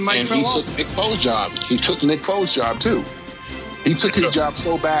Mike fell off. Took Nick Foles' job. He took Nick Foles' job too. He took his job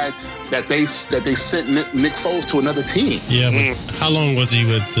so bad that they sent Nick Foles to another team. Yeah, but how long was he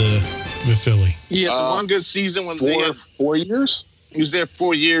with Philly? He had one good season when 4 years. He was there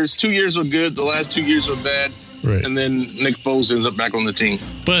 4 years. 2 years were good. The last 2 years were bad. Right. And then Nick Foles ends up back on the team.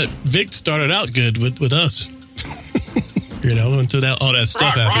 But Vic started out good with us. Until all that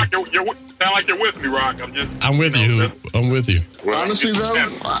stuff happened. Rock, you sound like you're with me, Rock. I'm with you. I'm with you. Honestly, though,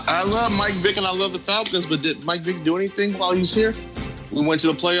 I love Mike Vick and I love the Falcons, but did Mike Vick do anything while he was here? We went to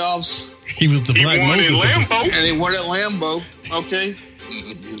the playoffs. He was the Black Moses. And he won at Lambeau. Okay.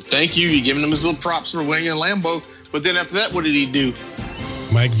 Thank you. You're giving him his little props for winning at Lambeau. But then after that, what did he do?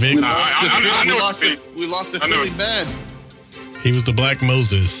 Mike Vick. We lost it really bad. He was the Black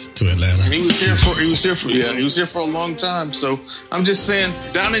Moses to Atlanta. And he was here for a long time. So I'm just saying,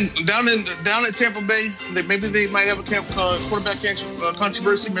 down at Tampa Bay, maybe they might have a quarterback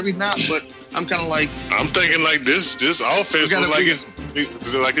controversy, maybe not. But I'm kind of like, I'm thinking like this offense look like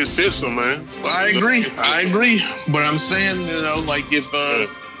it fits them, man. Well, I agree. But I'm saying, like if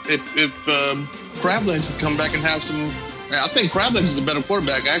Crablegs can come back and have some, I think Crablegs is a better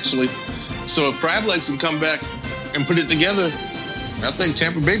quarterback actually. So if Crablegs can come back and put it together, I think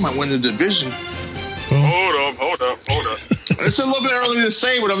Tampa Bay might win the division. Hold up. It's a little bit early to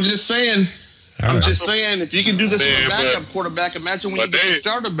say, but I'm just saying. If you can do this with a backup quarterback, imagine when you get a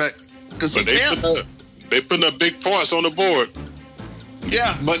starter back. Because they putting up big points on the board.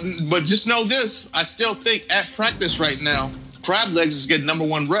 Yeah, but just know this. I still think at practice right now, Crablegs is getting number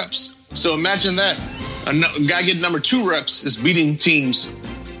 1 reps. So imagine that. A guy getting number 2 reps is beating teams,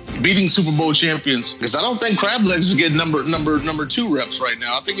 beating Super Bowl champions. Because I don't think Crablegs is getting number 2 reps right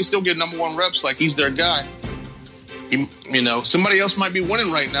now. I think he's still getting number 1 reps like he's their guy. Somebody else might be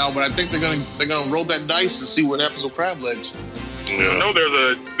winning right now, but I think they're gonna roll that dice and see what happens with Crablegs. Yeah. I know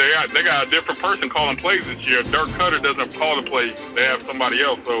they got a different person calling plays this year. Dirk Cutter doesn't call the plays. They have somebody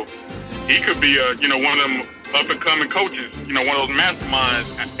else, so he could be one of them up and coming coaches. One of those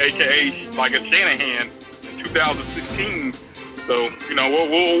masterminds, aka like a Shanahan in 2016. So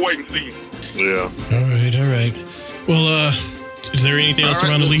we'll wait and see. Yeah. All right. Well, is there anything else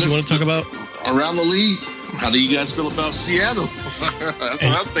around the league you want to talk about? Around the league, how do you guys feel about Seattle? That's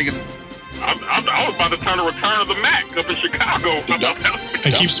what I'm thinking. I was about to turn a Return of the Mac up in Chicago.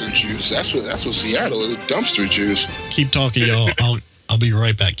 Dumpster juice. That's what Seattle is. Dumpster juice. Keep talking, y'all. I'll be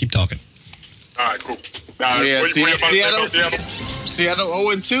right back. Keep talking. All right, cool. Seattle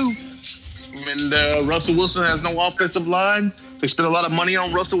 0-2. And Russell Wilson has no offensive line. They spent a lot of money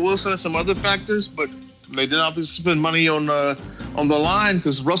on Russell Wilson and some other factors, but they did not spend money on the line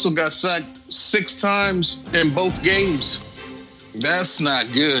because Russell got sacked 6 times in both games. That's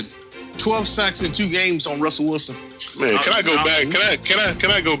not good. 12 sacks in 2 games on Russell Wilson. Man, can I go back? Can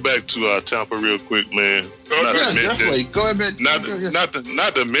I go back to Tampa real quick, man? Definitely. Go ahead, man. Not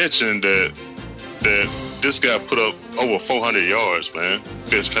to mention that this guy put up over 400 yards, man.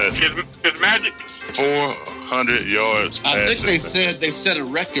 Fitzpatrick. His magic. 400 yards. I think they set a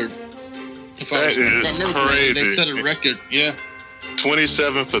record. That is crazy. They set a record. Yeah.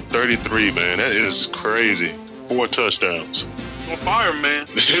 27 for 33, man. That is crazy. 4 touchdowns. On fire, man.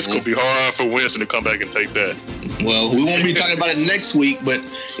 It's going to be hard for Winston to come back and take that. Well, we won't be talking about it next week, but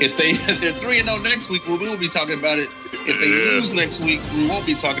if they're 3-0 next week, we will be talking about it. If they lose next week, we won't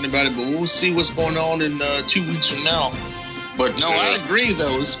be talking about it, but we'll see what's going on in 2 weeks from now. But no, I agree,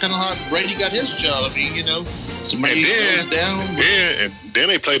 though. It's kind of how Brady got his job. I mean, somebody goes down. Yeah, and then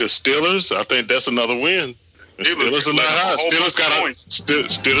they play the Steelers. I think that's another win. The Steelers are not hot. Steelers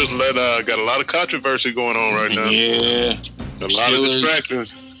got a lot of controversy going on right now. Yeah. A lot of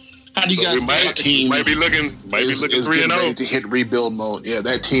distractions. How do you guys might be looking 3-0 to hit rebuild mode. Yeah,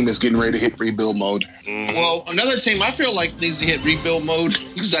 that team is getting ready to hit rebuild mode. Mm-hmm. Well, another team I feel like needs to hit rebuild mode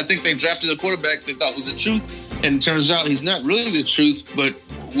because I think they drafted a quarterback they thought was the truth, and it turns out he's not really the truth. But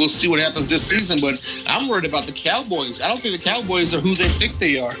we'll see what happens this season. But I'm worried about the Cowboys. I don't think the Cowboys are who they think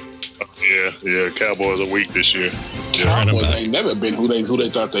they are. Yeah. Cowboys are weak this year. Cowboys ain't never been who they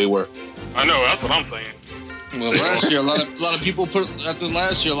thought they were. I know. That's what I'm saying. Well, last year, a lot of people put a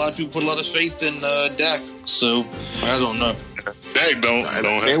lot of faith in Dak. So I don't know. Dak don't.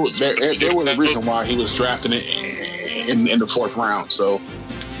 There was a reason why he was drafted in the 4th round. So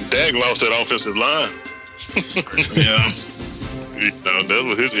Dak lost that offensive line. Yeah. That's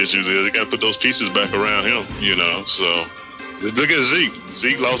what his issues is. They got to put those pieces back around him. So look at Zeke.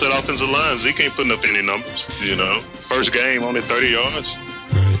 Zeke lost that offensive line. Zeke ain't putting up any numbers. First game only 30 yards.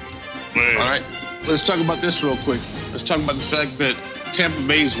 Man. All right. Let's talk about this real quick. Let's talk about the fact that Tampa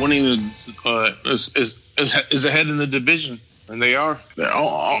Bay is winning is ahead in the division, and they are. They're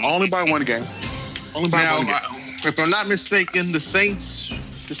only by 1 game. If I'm not mistaken, the Saints,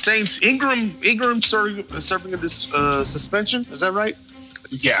 Ingram serving a suspension. Is that right?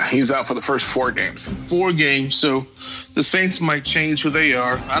 Yeah, he's out for the first 4 games. 4 games. So the Saints might change who they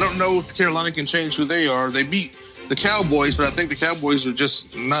are. I don't know if Carolina can change who they are. They beat the Cowboys, but I think the Cowboys are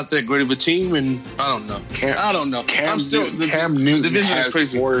just not that great of a team, and I don't know. Cam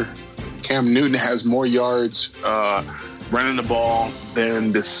Newton has more yards running the ball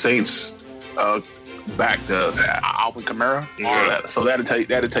than the Saints back does. Alvin Kamara. Yeah. So that'll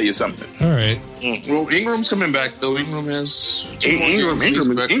tell you something. All right. Well, Ingram's coming back though. Ingram has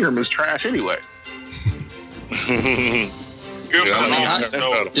Ingram is trash anyway. good Yeah, for long. I mean,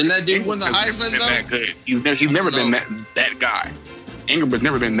 So, Didn't that dude win the Heisman, been though? that good. He's never been that guy. Ingram's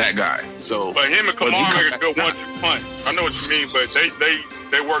never been that guy. So, but him and but he Kamara come make a good back- 1-2 punch. I know what you mean, but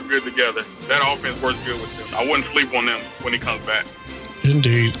they work good together. That offense works good with them. I wouldn't sleep on them when he comes back.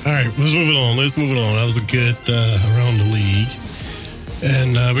 Indeed. All right, let's move it on. That was a good around the league.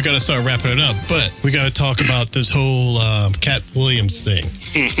 And we got to start wrapping it up. But we got to talk about this whole Cat Williams thing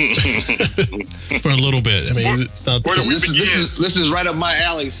for a little bit. I mean, it's not. Where do we begin? This is right up my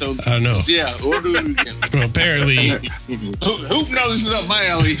alley. So I know. Yeah, where do we begin? Well, apparently, Hoop knows this is up my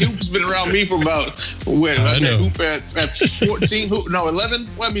alley. Hoop's been around me for about when? I know. Hoop at 14. Hoop, no, 11.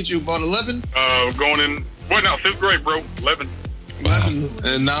 When did you about 11? Going in. Well, no, 5th grade, bro. 11. 11.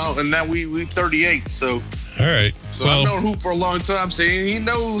 And now we 38. So. All right. So I've known Hoop for a long time. So he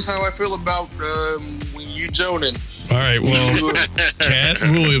knows how I feel about when you joining. All right. Well,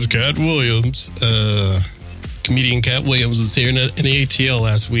 Cat Williams, comedian Cat Williams was here in the ATL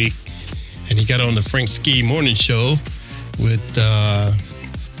last week, and he got on the Frank Ski morning show with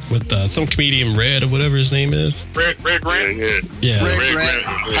some comedian Red or whatever his name is. Red Grant. Yeah. Red Grant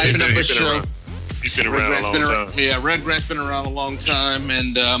hyping up his show. He's been around a long time. Yeah, Red Grant's been around a long time,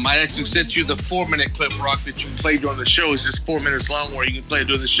 and I actually sent you the 4-minute clip, Rock, that you played during the show. It's just 4 minutes long, where you can play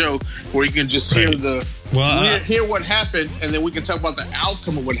during the show, where you can just hear hear what happened, and then we can talk about the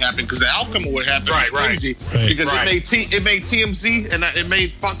outcome of what happened, because the outcome of what happened is crazy. Right. Because it made TMZ and it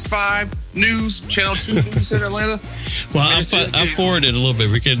made Fox 5 News, Channel 2 News in Atlanta. Well, I forwarded a little bit.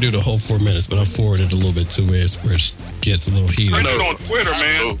 We can't do the whole 4 minutes, but I forwarded a little bit to where it gets a little heated. I know on Twitter,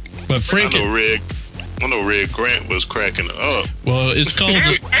 man. But Frank, I know Red Grant was cracking up. well, it's called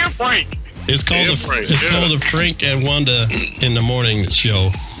and Frank. It's called the Frank and Wanda in the morning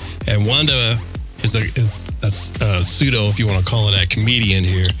show, and Wanda is a pseudo, if you want to call it that, comedian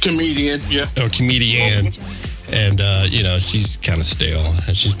here. Comedian, yeah. Or comedian, and she's kind of stale,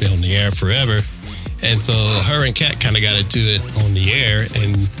 and she's been on the air forever, and so her and Kat kind of got into it on the air,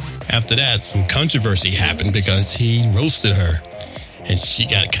 and after that, some controversy happened because he roasted her, and she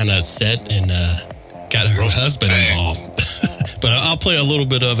got kind of upset and got her husband involved. But I'll play a little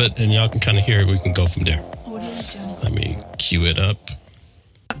bit of it, and y'all can kind of hear it. We can go from there. Let me cue it up.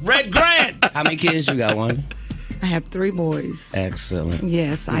 Red Grant! How many kids you got, Wanda? I have 3 boys. Excellent.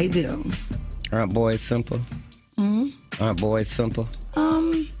 Yes, I do. Aren't boys simple? Mm-hmm. Aren't boys simple?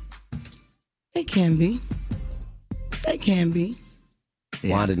 They can be. They can be.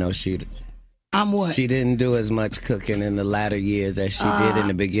 Yeah. Wanda knows she I'm what? She didn't do as much cooking in the latter years as she did in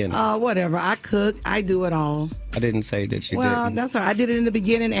the beginning. Whatever. I cook. I do it all. I didn't say that you didn't. Well, that's all right. I did it in the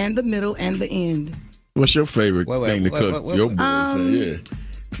beginning and the middle and the end. What's your favorite thing to cook? Your boys,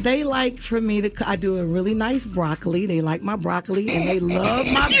 They like for me to. I do a really nice broccoli. They like my broccoli and they love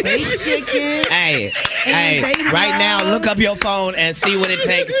my baked chicken. Hey, right now, look up your phone and see what it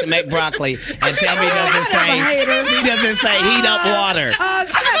takes to make broccoli, and tell me he doesn't say heat up water.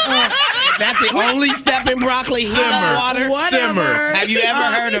 Is that the only step in broccoli? Heat up water. Simmer. Have you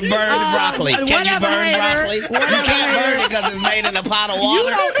ever heard of burned broccoli? Can you burn broccoli? You can't burn it because it's made in a pot of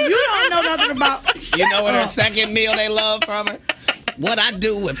water. You don't know nothing about. You know what her second meal they love from her? What I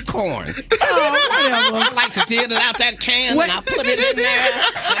do with corn. Whatever. I like to tear it out that can and I put it in there.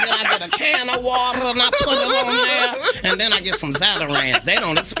 And then I get a can of water and I put it on there. And then I get some Zatarain's. They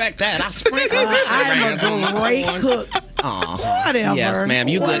don't expect that. I sprinkle Zatarain's on my great corn. cook. Whatever. Yes, ma'am.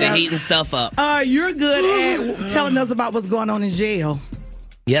 You good at heating stuff up. You're good at telling us about what's going on in jail.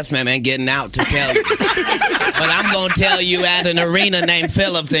 Yes, ma'am, and getting out to tell you. But I'm going to tell you at an arena named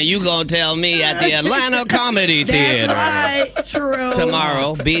Phillips, and you going to tell me at the Atlanta Comedy Theater. That's right, true.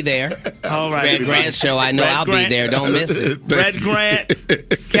 Tomorrow, be there. All right. Red Grant show, I know I'll be there. Don't miss it. Red Grant,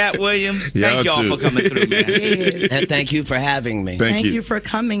 Cat Williams, thank y'all for coming through, man. Yes. And thank you for having me. Thank you for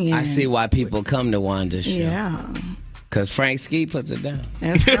coming in. I see why people come to Wanda's show. Yeah. Because Frank Ski puts it down.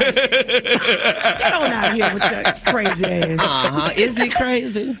 That's right. Get on out of here with your crazy ass. Is he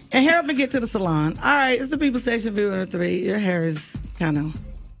crazy? And hurry up and get to the salon. All right, it's the People Station Viewer 3. Your hair is kind of...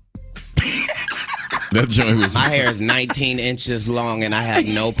 That joint was... My hair is 19 inches long and I have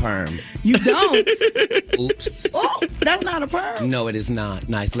no perm. You don't? Oops. Oh, that's not a perm. No, it is not.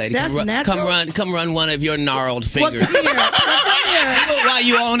 Nice lady. That's natural. Come run one of your gnarled fingers. Come here. While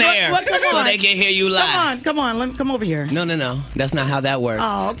you on air. Come on. So they can hear you live. Come on. Let me come over here. No. That's not how that works.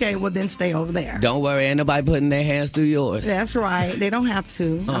 Oh, okay. Well, then stay over there. Don't worry. Ain't nobody putting their hands through yours. That's right. They don't have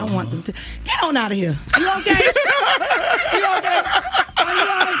to. I don't want them to. Get on out of here. You okay? You okay?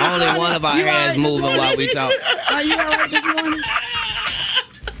 Only one of our hands moving while we talk. Are you all right this morning?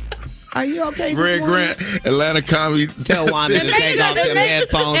 Are you okay? Red Grant, Atlanta Comedy. Tell Wanda to take off them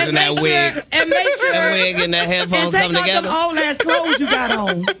headphones and that wig. And make sure that wig and that headphones come together. And take off them old-ass clothes you got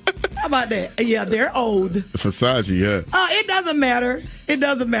on. How about that? Yeah, they're old. Versace, yeah. It doesn't matter. It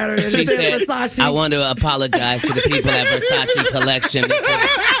doesn't matter. She said, Versace. I want to apologize to the people at Versace Collection.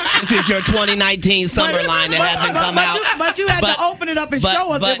 This is your 2019 summer line that hasn't come out. But you had to open it up and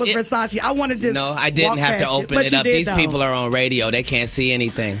show us it was Versace. I wanted to. No, I didn't have to open it up. These people are on radio. They can't see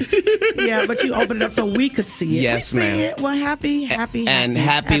anything. Yeah, but you opened it up so we could see it. Yes, ma'am. Well, happy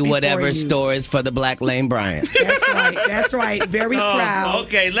whatever store is for the Black Lane Bryant. That's right. Very proud.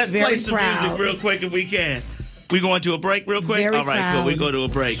 Okay, let's play some music real quick if we can. We going to a break real quick? Very all right, proud. cool. We go to a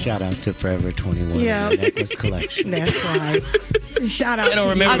break. Shout outs to Forever 21 Necklace Collection. That's right. Shout out. They don't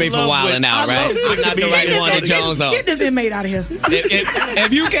remember me for wilding out, right? I'm not the right one to Jones on. Get this inmate out of here.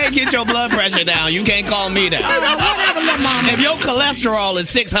 If you can't get your blood pressure down, you can't call me down. Whatever, little mama. If your cholesterol is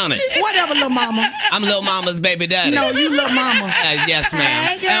 600. Whatever, little mama. I'm little mama's baby daddy. No, you little mama. Yes,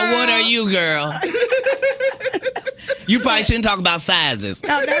 ma'am. Hey, and what are you, girl? You probably shouldn't talk about sizes.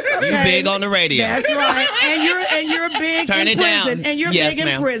 No, that's okay. You big on the radio. That's right. And you're big Turn in it prison. down. And you're yes, big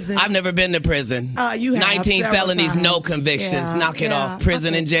ma'am. in prison. I've never been to prison. You have 19 felonies, times. no convictions. Yeah, Knock it off.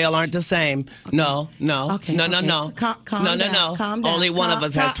 Prison and jail aren't the same. No. Okay, no. Calm no. down. Calm down. Only one of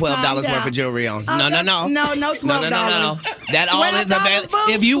us has $12 worth of jewelry on. No. No, $12. No. That all is available.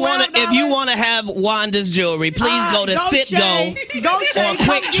 If you want to have Wanda's jewelry, please go to Citgo or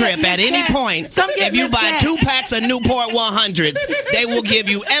Quick Trip at any point. If you buy 2 packs of Newport 100s, they will give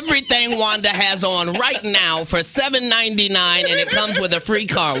you everything Wanda has on right now for $7.99, and it comes with a free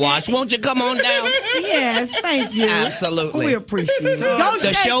car wash. Won't you come on down? Yes, thank you. Absolutely. We appreciate it.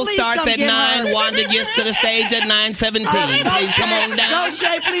 The show starts at 9. Wanda gets to the stage at 9:17. Please come on down. Go,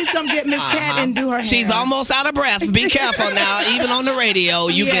 Shay, please come get Miss Cat and do her hair. She's almost out of breath. Be careful now. Even on the radio,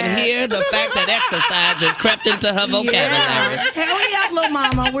 you can hear the fact that exercise has crept into her vocabulary. Hurry up, little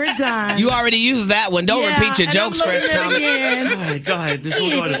mama. We're done. You already used that one. Don't repeat your jokes, Fresh Comic. All right, go ahead. We'll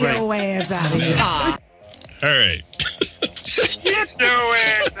go to break. Get your ass out of here. All right. Get your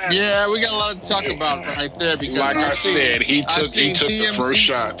ass out. Yeah, we got a lot to talk about right there because, like I said, he took the first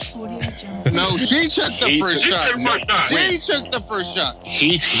shots. No, she took the first shot. She took the first shot.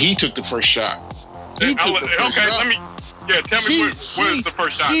 He took the first shot. He took the first shot. Let me. Yeah, tell me what is the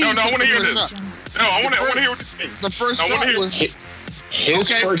first shot. No, I want to hear this. No, I want to hear what this means. The first shot was his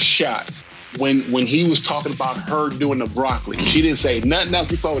first shot. When he was talking about her doing the broccoli, she didn't say nothing else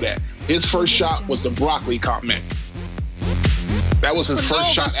before that. His first shot was the broccoli comment. That was his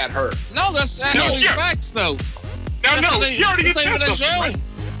first shot at her. No, that's actually facts, though. No, she already said something.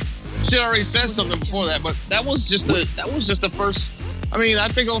 She already said something before that, but that was just the first. I mean, I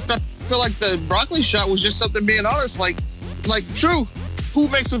feel like the broccoli shot was just something being honest, like true. Who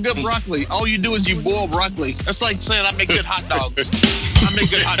makes a good broccoli? All you do is you boil broccoli. That's like saying I make good hot dogs. I make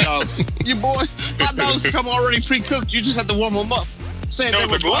good hot dogs. You boil hot dogs come already pre-cooked. You just have to warm them up. Same thing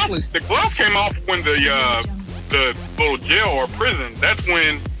with broccoli. The glove came off when the little jail or prison. That's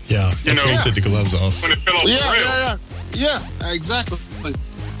when when he took the gloves off. When it fell off the rail. Yeah, exactly.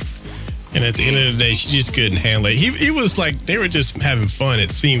 And at the end of the day, she just couldn't handle it. He was like, they were just having fun,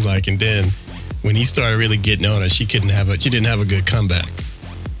 it seemed like. And then when he started really getting on her, she didn't have a good comeback.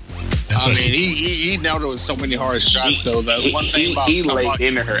 I mean, he nailed her with so many hard shots. So the one thing about he laid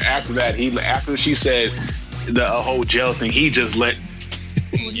into her after that. After she said the whole jail thing, he just let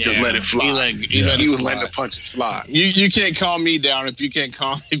it fly. He was letting the punches fly. You can't calm me down if you can't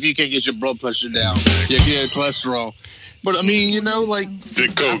get your blood pressure down. You get cholesterol. But I mean, like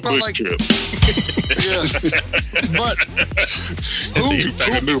big coat quick trip. Yeah. But who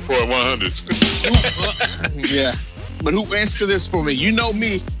pack a Newport 100? Yeah. But who answers this for me? You know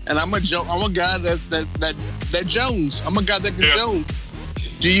me, and I'm a guy that Jones. I'm a guy that can Jones.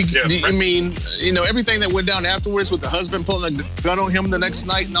 I mean, everything that went down afterwards with the husband pulling a gun on him the next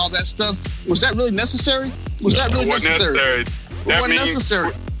night and all that stuff, was that really necessary? Was that really necessary? It wasn't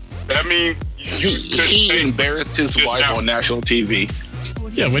necessary. That means he embarrassed his wife on national TV.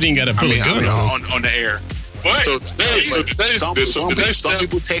 Yeah, we didn't got to pull a gun on the air. What? So today, some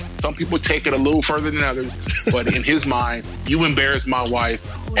people take it a little further than others, but in his mind, you embarrassed my wife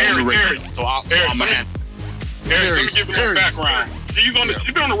on the radio, so I'm gonna handle it. Eric, let me give you a background. She's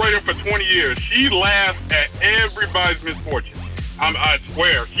been on the radio for 20 years. She laughs at everybody's misfortune. I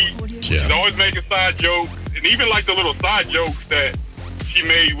swear. She's always making side jokes, and even like the little side jokes that she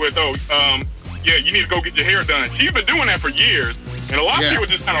made with, you need to go get your hair done. She's been doing that for years. And a lot of people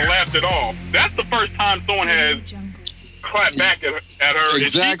just kind of laughed it off. That's the first time someone has clapped back at her.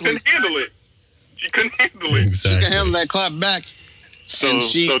 Exactly. And she couldn't handle it. Exactly. She can handle that clap back.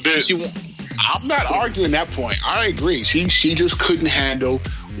 I'm not arguing that point. I agree. She just couldn't handle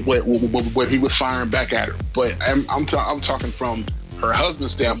what he was firing back at her. But I'm talking from her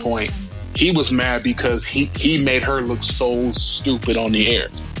husband's standpoint. He was mad because he made her look so stupid on the air.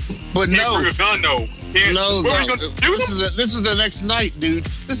 But no, this is the next night, dude.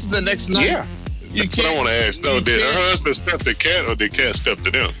 This is the next night. Yeah. That's what I want to ask, though. Did her husband step to Cat, or did Cat step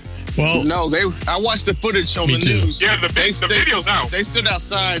to them? Well, no, I watched the footage on the news. Yeah, the video's out. They stood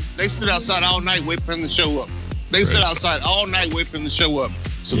outside. They stood outside all night waiting for him to show up. They stood outside all night waiting for him to show up,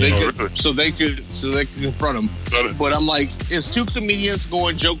 so they could confront him. But I'm like, it's two comedians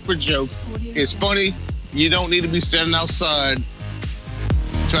going joke for joke. It's funny. You don't need to be standing outside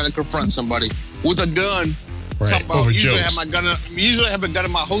trying to confront somebody with a gun. Right. About, usually I have a gun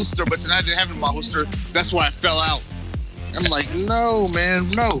in my holster, but tonight I didn't have it in my holster. That's why I fell out. I'm like, no, man,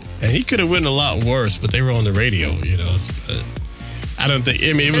 no. And he could have went a lot worse, but they were on the radio, you know. But I don't think.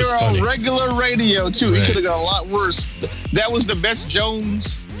 I mean, it was funny. They were on regular radio too. Right. He could have got a lot worse. That was the best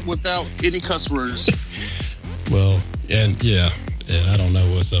Jones without any cuss words. Well, and I don't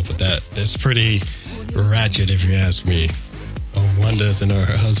know what's up with that. It's pretty ratchet, if you ask me, on Wanda's and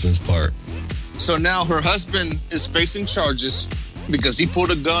her husband's part. So now her husband is facing charges because he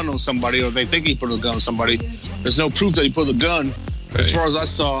pulled a gun on somebody, or they think he pulled a gun on somebody. There's no proof that he pulled a gun. Right. As far as I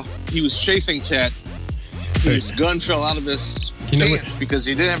saw, he was chasing Cat. His gun fell out of his pants because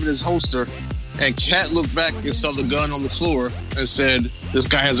he didn't have it in his holster. And Cat looked back and saw the gun on the floor and said, "This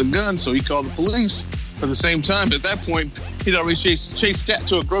guy has a gun," so he called the police. At the same time, at that point, he'd already chased Cat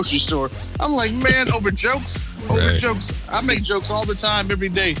to a grocery store. I'm like, man, over jokes. I make jokes all the time, every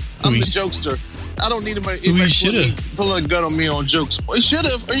day. I'm the jokester. I don't need anybody pulling a gun on me on jokes. Well, he should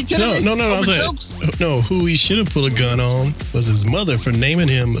have. Are you kidding me? No, who he should have put a gun on was his mother for naming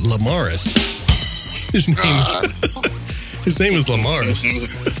him Lamaris. His name is Lamaris.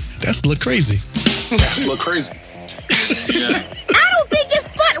 That's a little crazy. That's a little crazy. Yeah. I don't think it's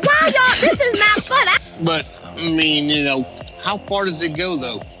fun. Why y'all? This is not fun. But, I mean, you know, how far does it go,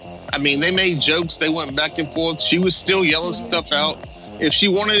 though? I mean, they made jokes. They went back and forth. She was still yelling stuff out. If she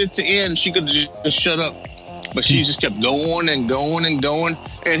wanted it to end, she could just shut up. But she just kept going and going and going.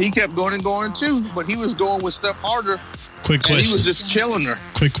 And he kept going and going, too. But he was going with stuff harder. Quick question. And he was just killing her.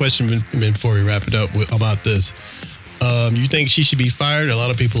 Quick question before we wrap it up about this. You think she should be fired? A lot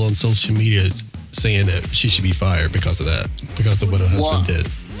of people on social media is saying that she should be fired because of that, because of what her husband did.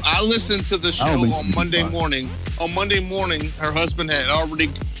 I listened to the show on Monday morning. On Monday morning, her husband had already,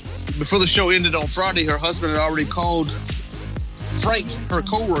 before the show ended on Friday, her husband had already called Frank, her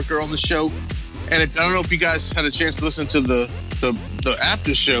co-worker, on the show. And I don't know if you guys had a chance to listen to the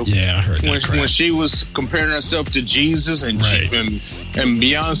after show. Yeah, I heard that when she was comparing herself to Jesus and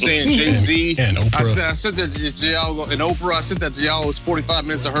Beyonce and Jay-Z. And Oprah. I said that to y'all, and Oprah, I said that to y'all. It was 45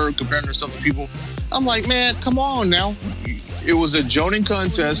 minutes of her comparing herself to people. I'm like, man, come on now. It was a joning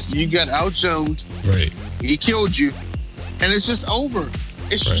contest. You got out-joned. Right. He killed you. And it's just over.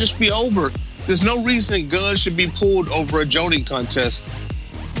 It should just be over. There's no reason guns should be pulled over a joning contest.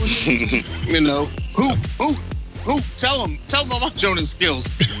 You know, who? Tell them about joning skills.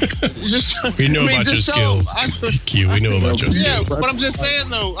 We know about your skills. Q, we know about your skills. Yeah, but I'm just saying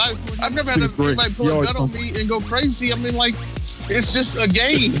though, I've never had anybody pull a gun on me and go crazy. I mean, like, it's just a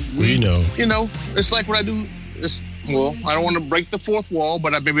game. We know. You know, it's like what I do. Well, I don't want to break the fourth wall,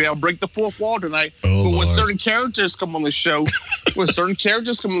 but maybe I'll break the fourth wall tonight. But when certain characters come on the show,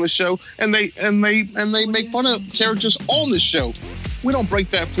 and they make fun of characters on the show, we don't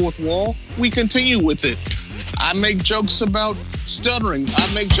break that fourth wall. We continue with it. I make jokes about stuttering.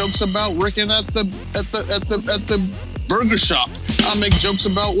 I make jokes about working at the burger shop. I make jokes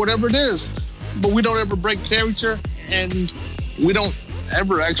about whatever it is. But we don't ever break character, and we don't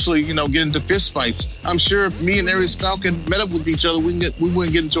ever actually, get into fist fights. I'm sure if me and Aries Falcon met up with each other, we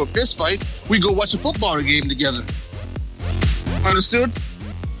wouldn't get into a fist fight. We go watch a football game together. Understood?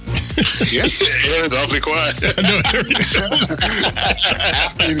 Yeah, it's awfully quiet.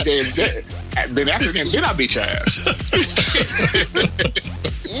 After the game, then I'll beat your ass.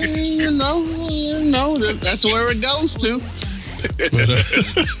 That's where it goes to.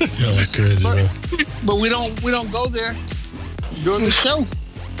 But we don't go there during the show.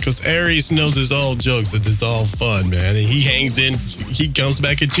 Because Aries knows it's all jokes, that it's all fun, man. And he hangs in, he comes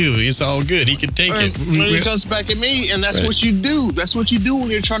back at you. It's all good. He can take it. He comes back at me, and that's what you do. That's what you do when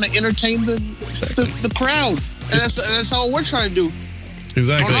you're trying to entertain the crowd. And that's all we're trying to do.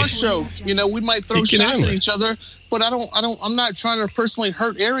 Exactly. On our show, we might throw shots at each other, but I'm not trying to personally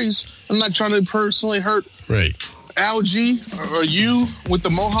hurt Aries. I'm not trying to personally hurt Algie or you with the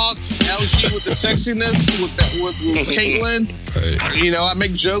mohawk, Algie with the sexiness, with Caitlin. Right. You know, I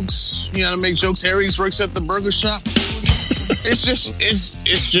make jokes. Harry's works at the burger shop. It's just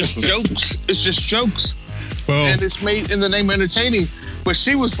jokes. It's just jokes. Well, and it's made in the name of entertaining. But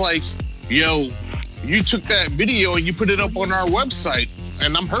she was like, "Yo, you took that video and you put it up on our website,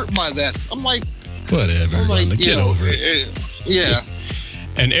 and I'm hurt by that." I'm like, whatever. Get over it. Yeah.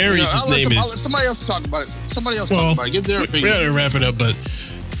 And Aries' name is. Somebody else talk about it. Talk about it. Get their opinion. We gotta wrap it up, but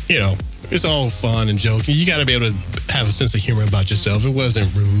it's all fun and joking. You gotta be able to have a sense of humor about yourself. It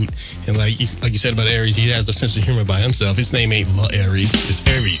wasn't rude, and like you said about Aries, he has a sense of humor by himself. His name ain't La Aries. It's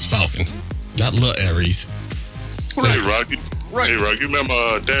Aries Falcon, not La Aries. Hey, Rocky. Right. Hey, Rocky. You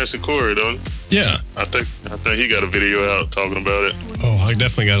remember Dancing Corey, don't you? Yeah. I think he got a video out talking about it. Oh, I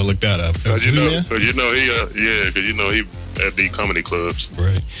definitely got to look that up. Cause he at the comedy clubs.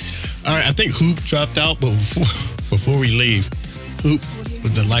 Right. All right. I think Hoop dropped out, but before we leave, Hoop,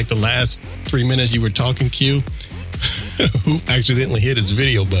 like the last 3 minutes you were talking, Q, Hoop accidentally hit his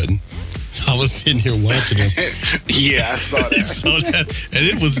video button. I was sitting here watching him. Yeah, I saw that. He saw that, and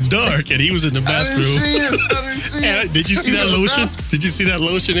it was dark, and he was in the bathroom. I didn't see it. Did you see that lotion? Did you see that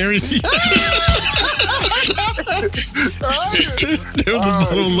lotion, Aries? There was a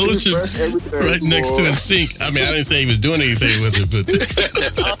bottle of lotion right next to his sink. I mean, I didn't say he was doing anything with it, but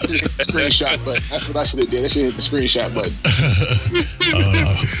screenshot button. That's what I should have did. I should hit the screenshot button.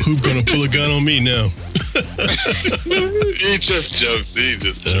 Who's gonna pull a gun on me now? He just jokes.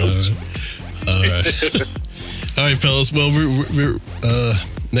 All right, fellas. Well, we're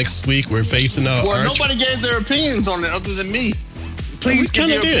next week we're facing our. Well, nobody gave their opinions on it other than me. Please give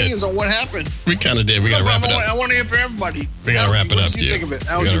your opinions on what happened. We kind of did. We gotta wrap it up. I want to hear from everybody. We gotta wrap it up. What did you think of it,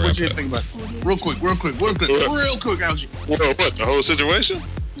 Algie? What did you think about it? Real quick, Algie. What? The whole situation?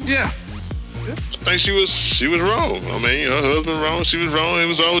 Yeah. I think she was wrong. I mean, her husband wrong, she was wrong. It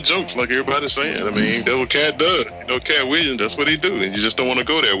was all jokes, like everybody's saying. I mean, that's what Cat does. Cat Williams, that's what he do, and you just don't want to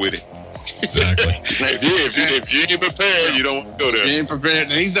go there with him. Exactly. if you ain't prepared, you don't want to go there. You ain't prepared.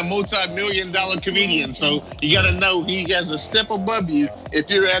 And he's a multi-million-dollar comedian, so you got to know he has a step above you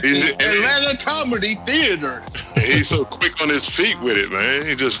if you're at the Atlanta Comedy Theater. He's so quick on his feet with it, man.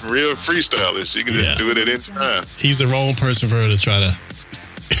 He's just real freestylish. He can just do it at any time. He's the wrong person for her to try to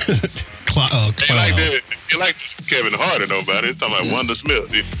He like Kevin Hart or nobody. He's talking about Wanda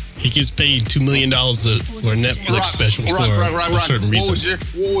Smith. He gets paid $2 million for a Netflix special for a certain reason.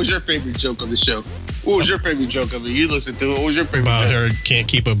 What was your favorite joke of the show? What was your favorite joke of it? You listened to it. What was your favorite about joke? her can't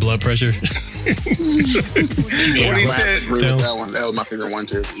keep her blood pressure? What he said. That one. That was my favorite one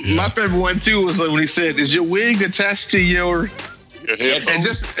too. Yeah. My favorite one too was when he said, "Is your wig attached to your?" And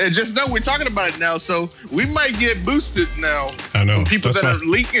just know we're talking about it now, so we might get boosted now. I know from people that are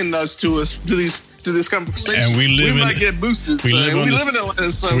leaking us to this conversation. And we might get boosted. We live in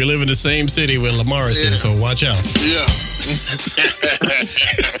Atlanta, so we live in the same city where Lamar is in, so watch out. Yeah.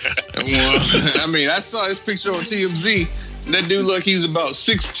 Well, I mean, I saw his picture on TMZ. That dude look he's about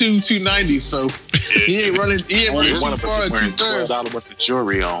 6'2", 290. So he ain't running. He ain't running too far. Wearing $12 with the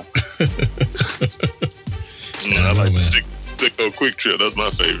jewelry on. I like the Sicko Quick Trip. That's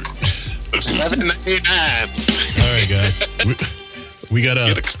my favorite. $7.99. All right, guys. We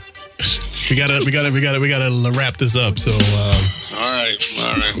gotta wrap this up. So, all right.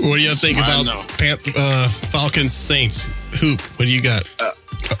 What do y'all think about Falcons Saints? Hoop, what do you got?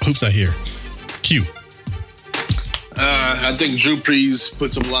 Hoop's not here. Q. I think Drew Brees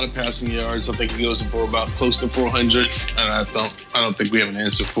puts up a lot of passing yards. I think he goes for about close to 400, and I don't think we have an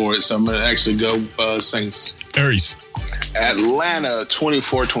answer for it. So I'm gonna actually go Saints. Aries. Atlanta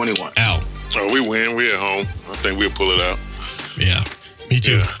 24-21. Out. Oh, we win. We at home. I think we'll pull it out. Yeah, me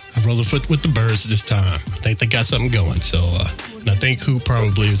too. Yeah. I'm rolling with the Birds this time. I think they got something going. So, and I think Hoop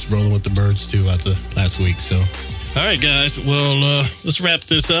probably is rolling with the Birds too after last week. So. All right, guys. Well, let's wrap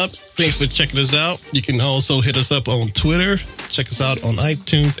this up. Thanks for checking us out. You can also hit us up on Twitter. Check us out on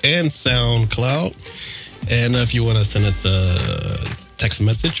iTunes and SoundCloud. And if you want to send us a text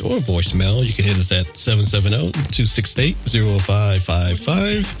message or voicemail, you can hit us at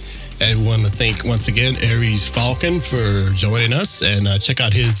 770-268-0555. And we want to thank once again Aries Falcon for joining us and check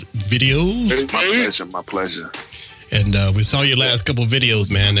out his videos. My pleasure. And we saw your last couple videos,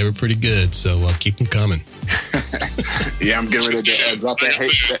 man. They were pretty good, so keep them coming. Yeah, I'm getting ready to drop that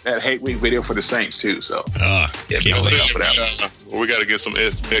hate week video for the Saints too. So we got to get some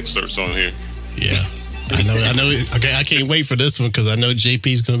excerpts on here. Yeah, I know. Okay, I can't wait for this one because I know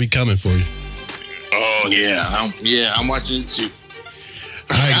JP's going to be coming for you. Oh yeah, I'm watching it too.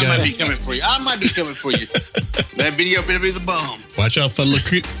 All right, I might be coming for you. That video better be the bomb. Watch out for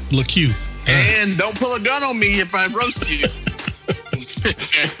LaQ. And don't pull a gun on me if I roast you.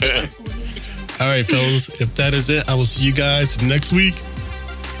 All right, fellas. If that is it, I will see you guys next week.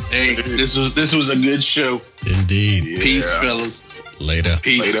 Hey, this was a good show. Indeed. Peace, fellas. Later.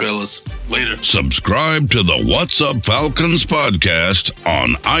 Peace, fellas. Later. Subscribe to the What's Up Falcons podcast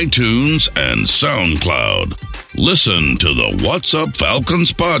on iTunes and SoundCloud. Listen to the What's Up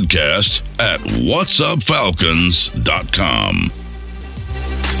Falcons podcast at whatsupfalcons.com.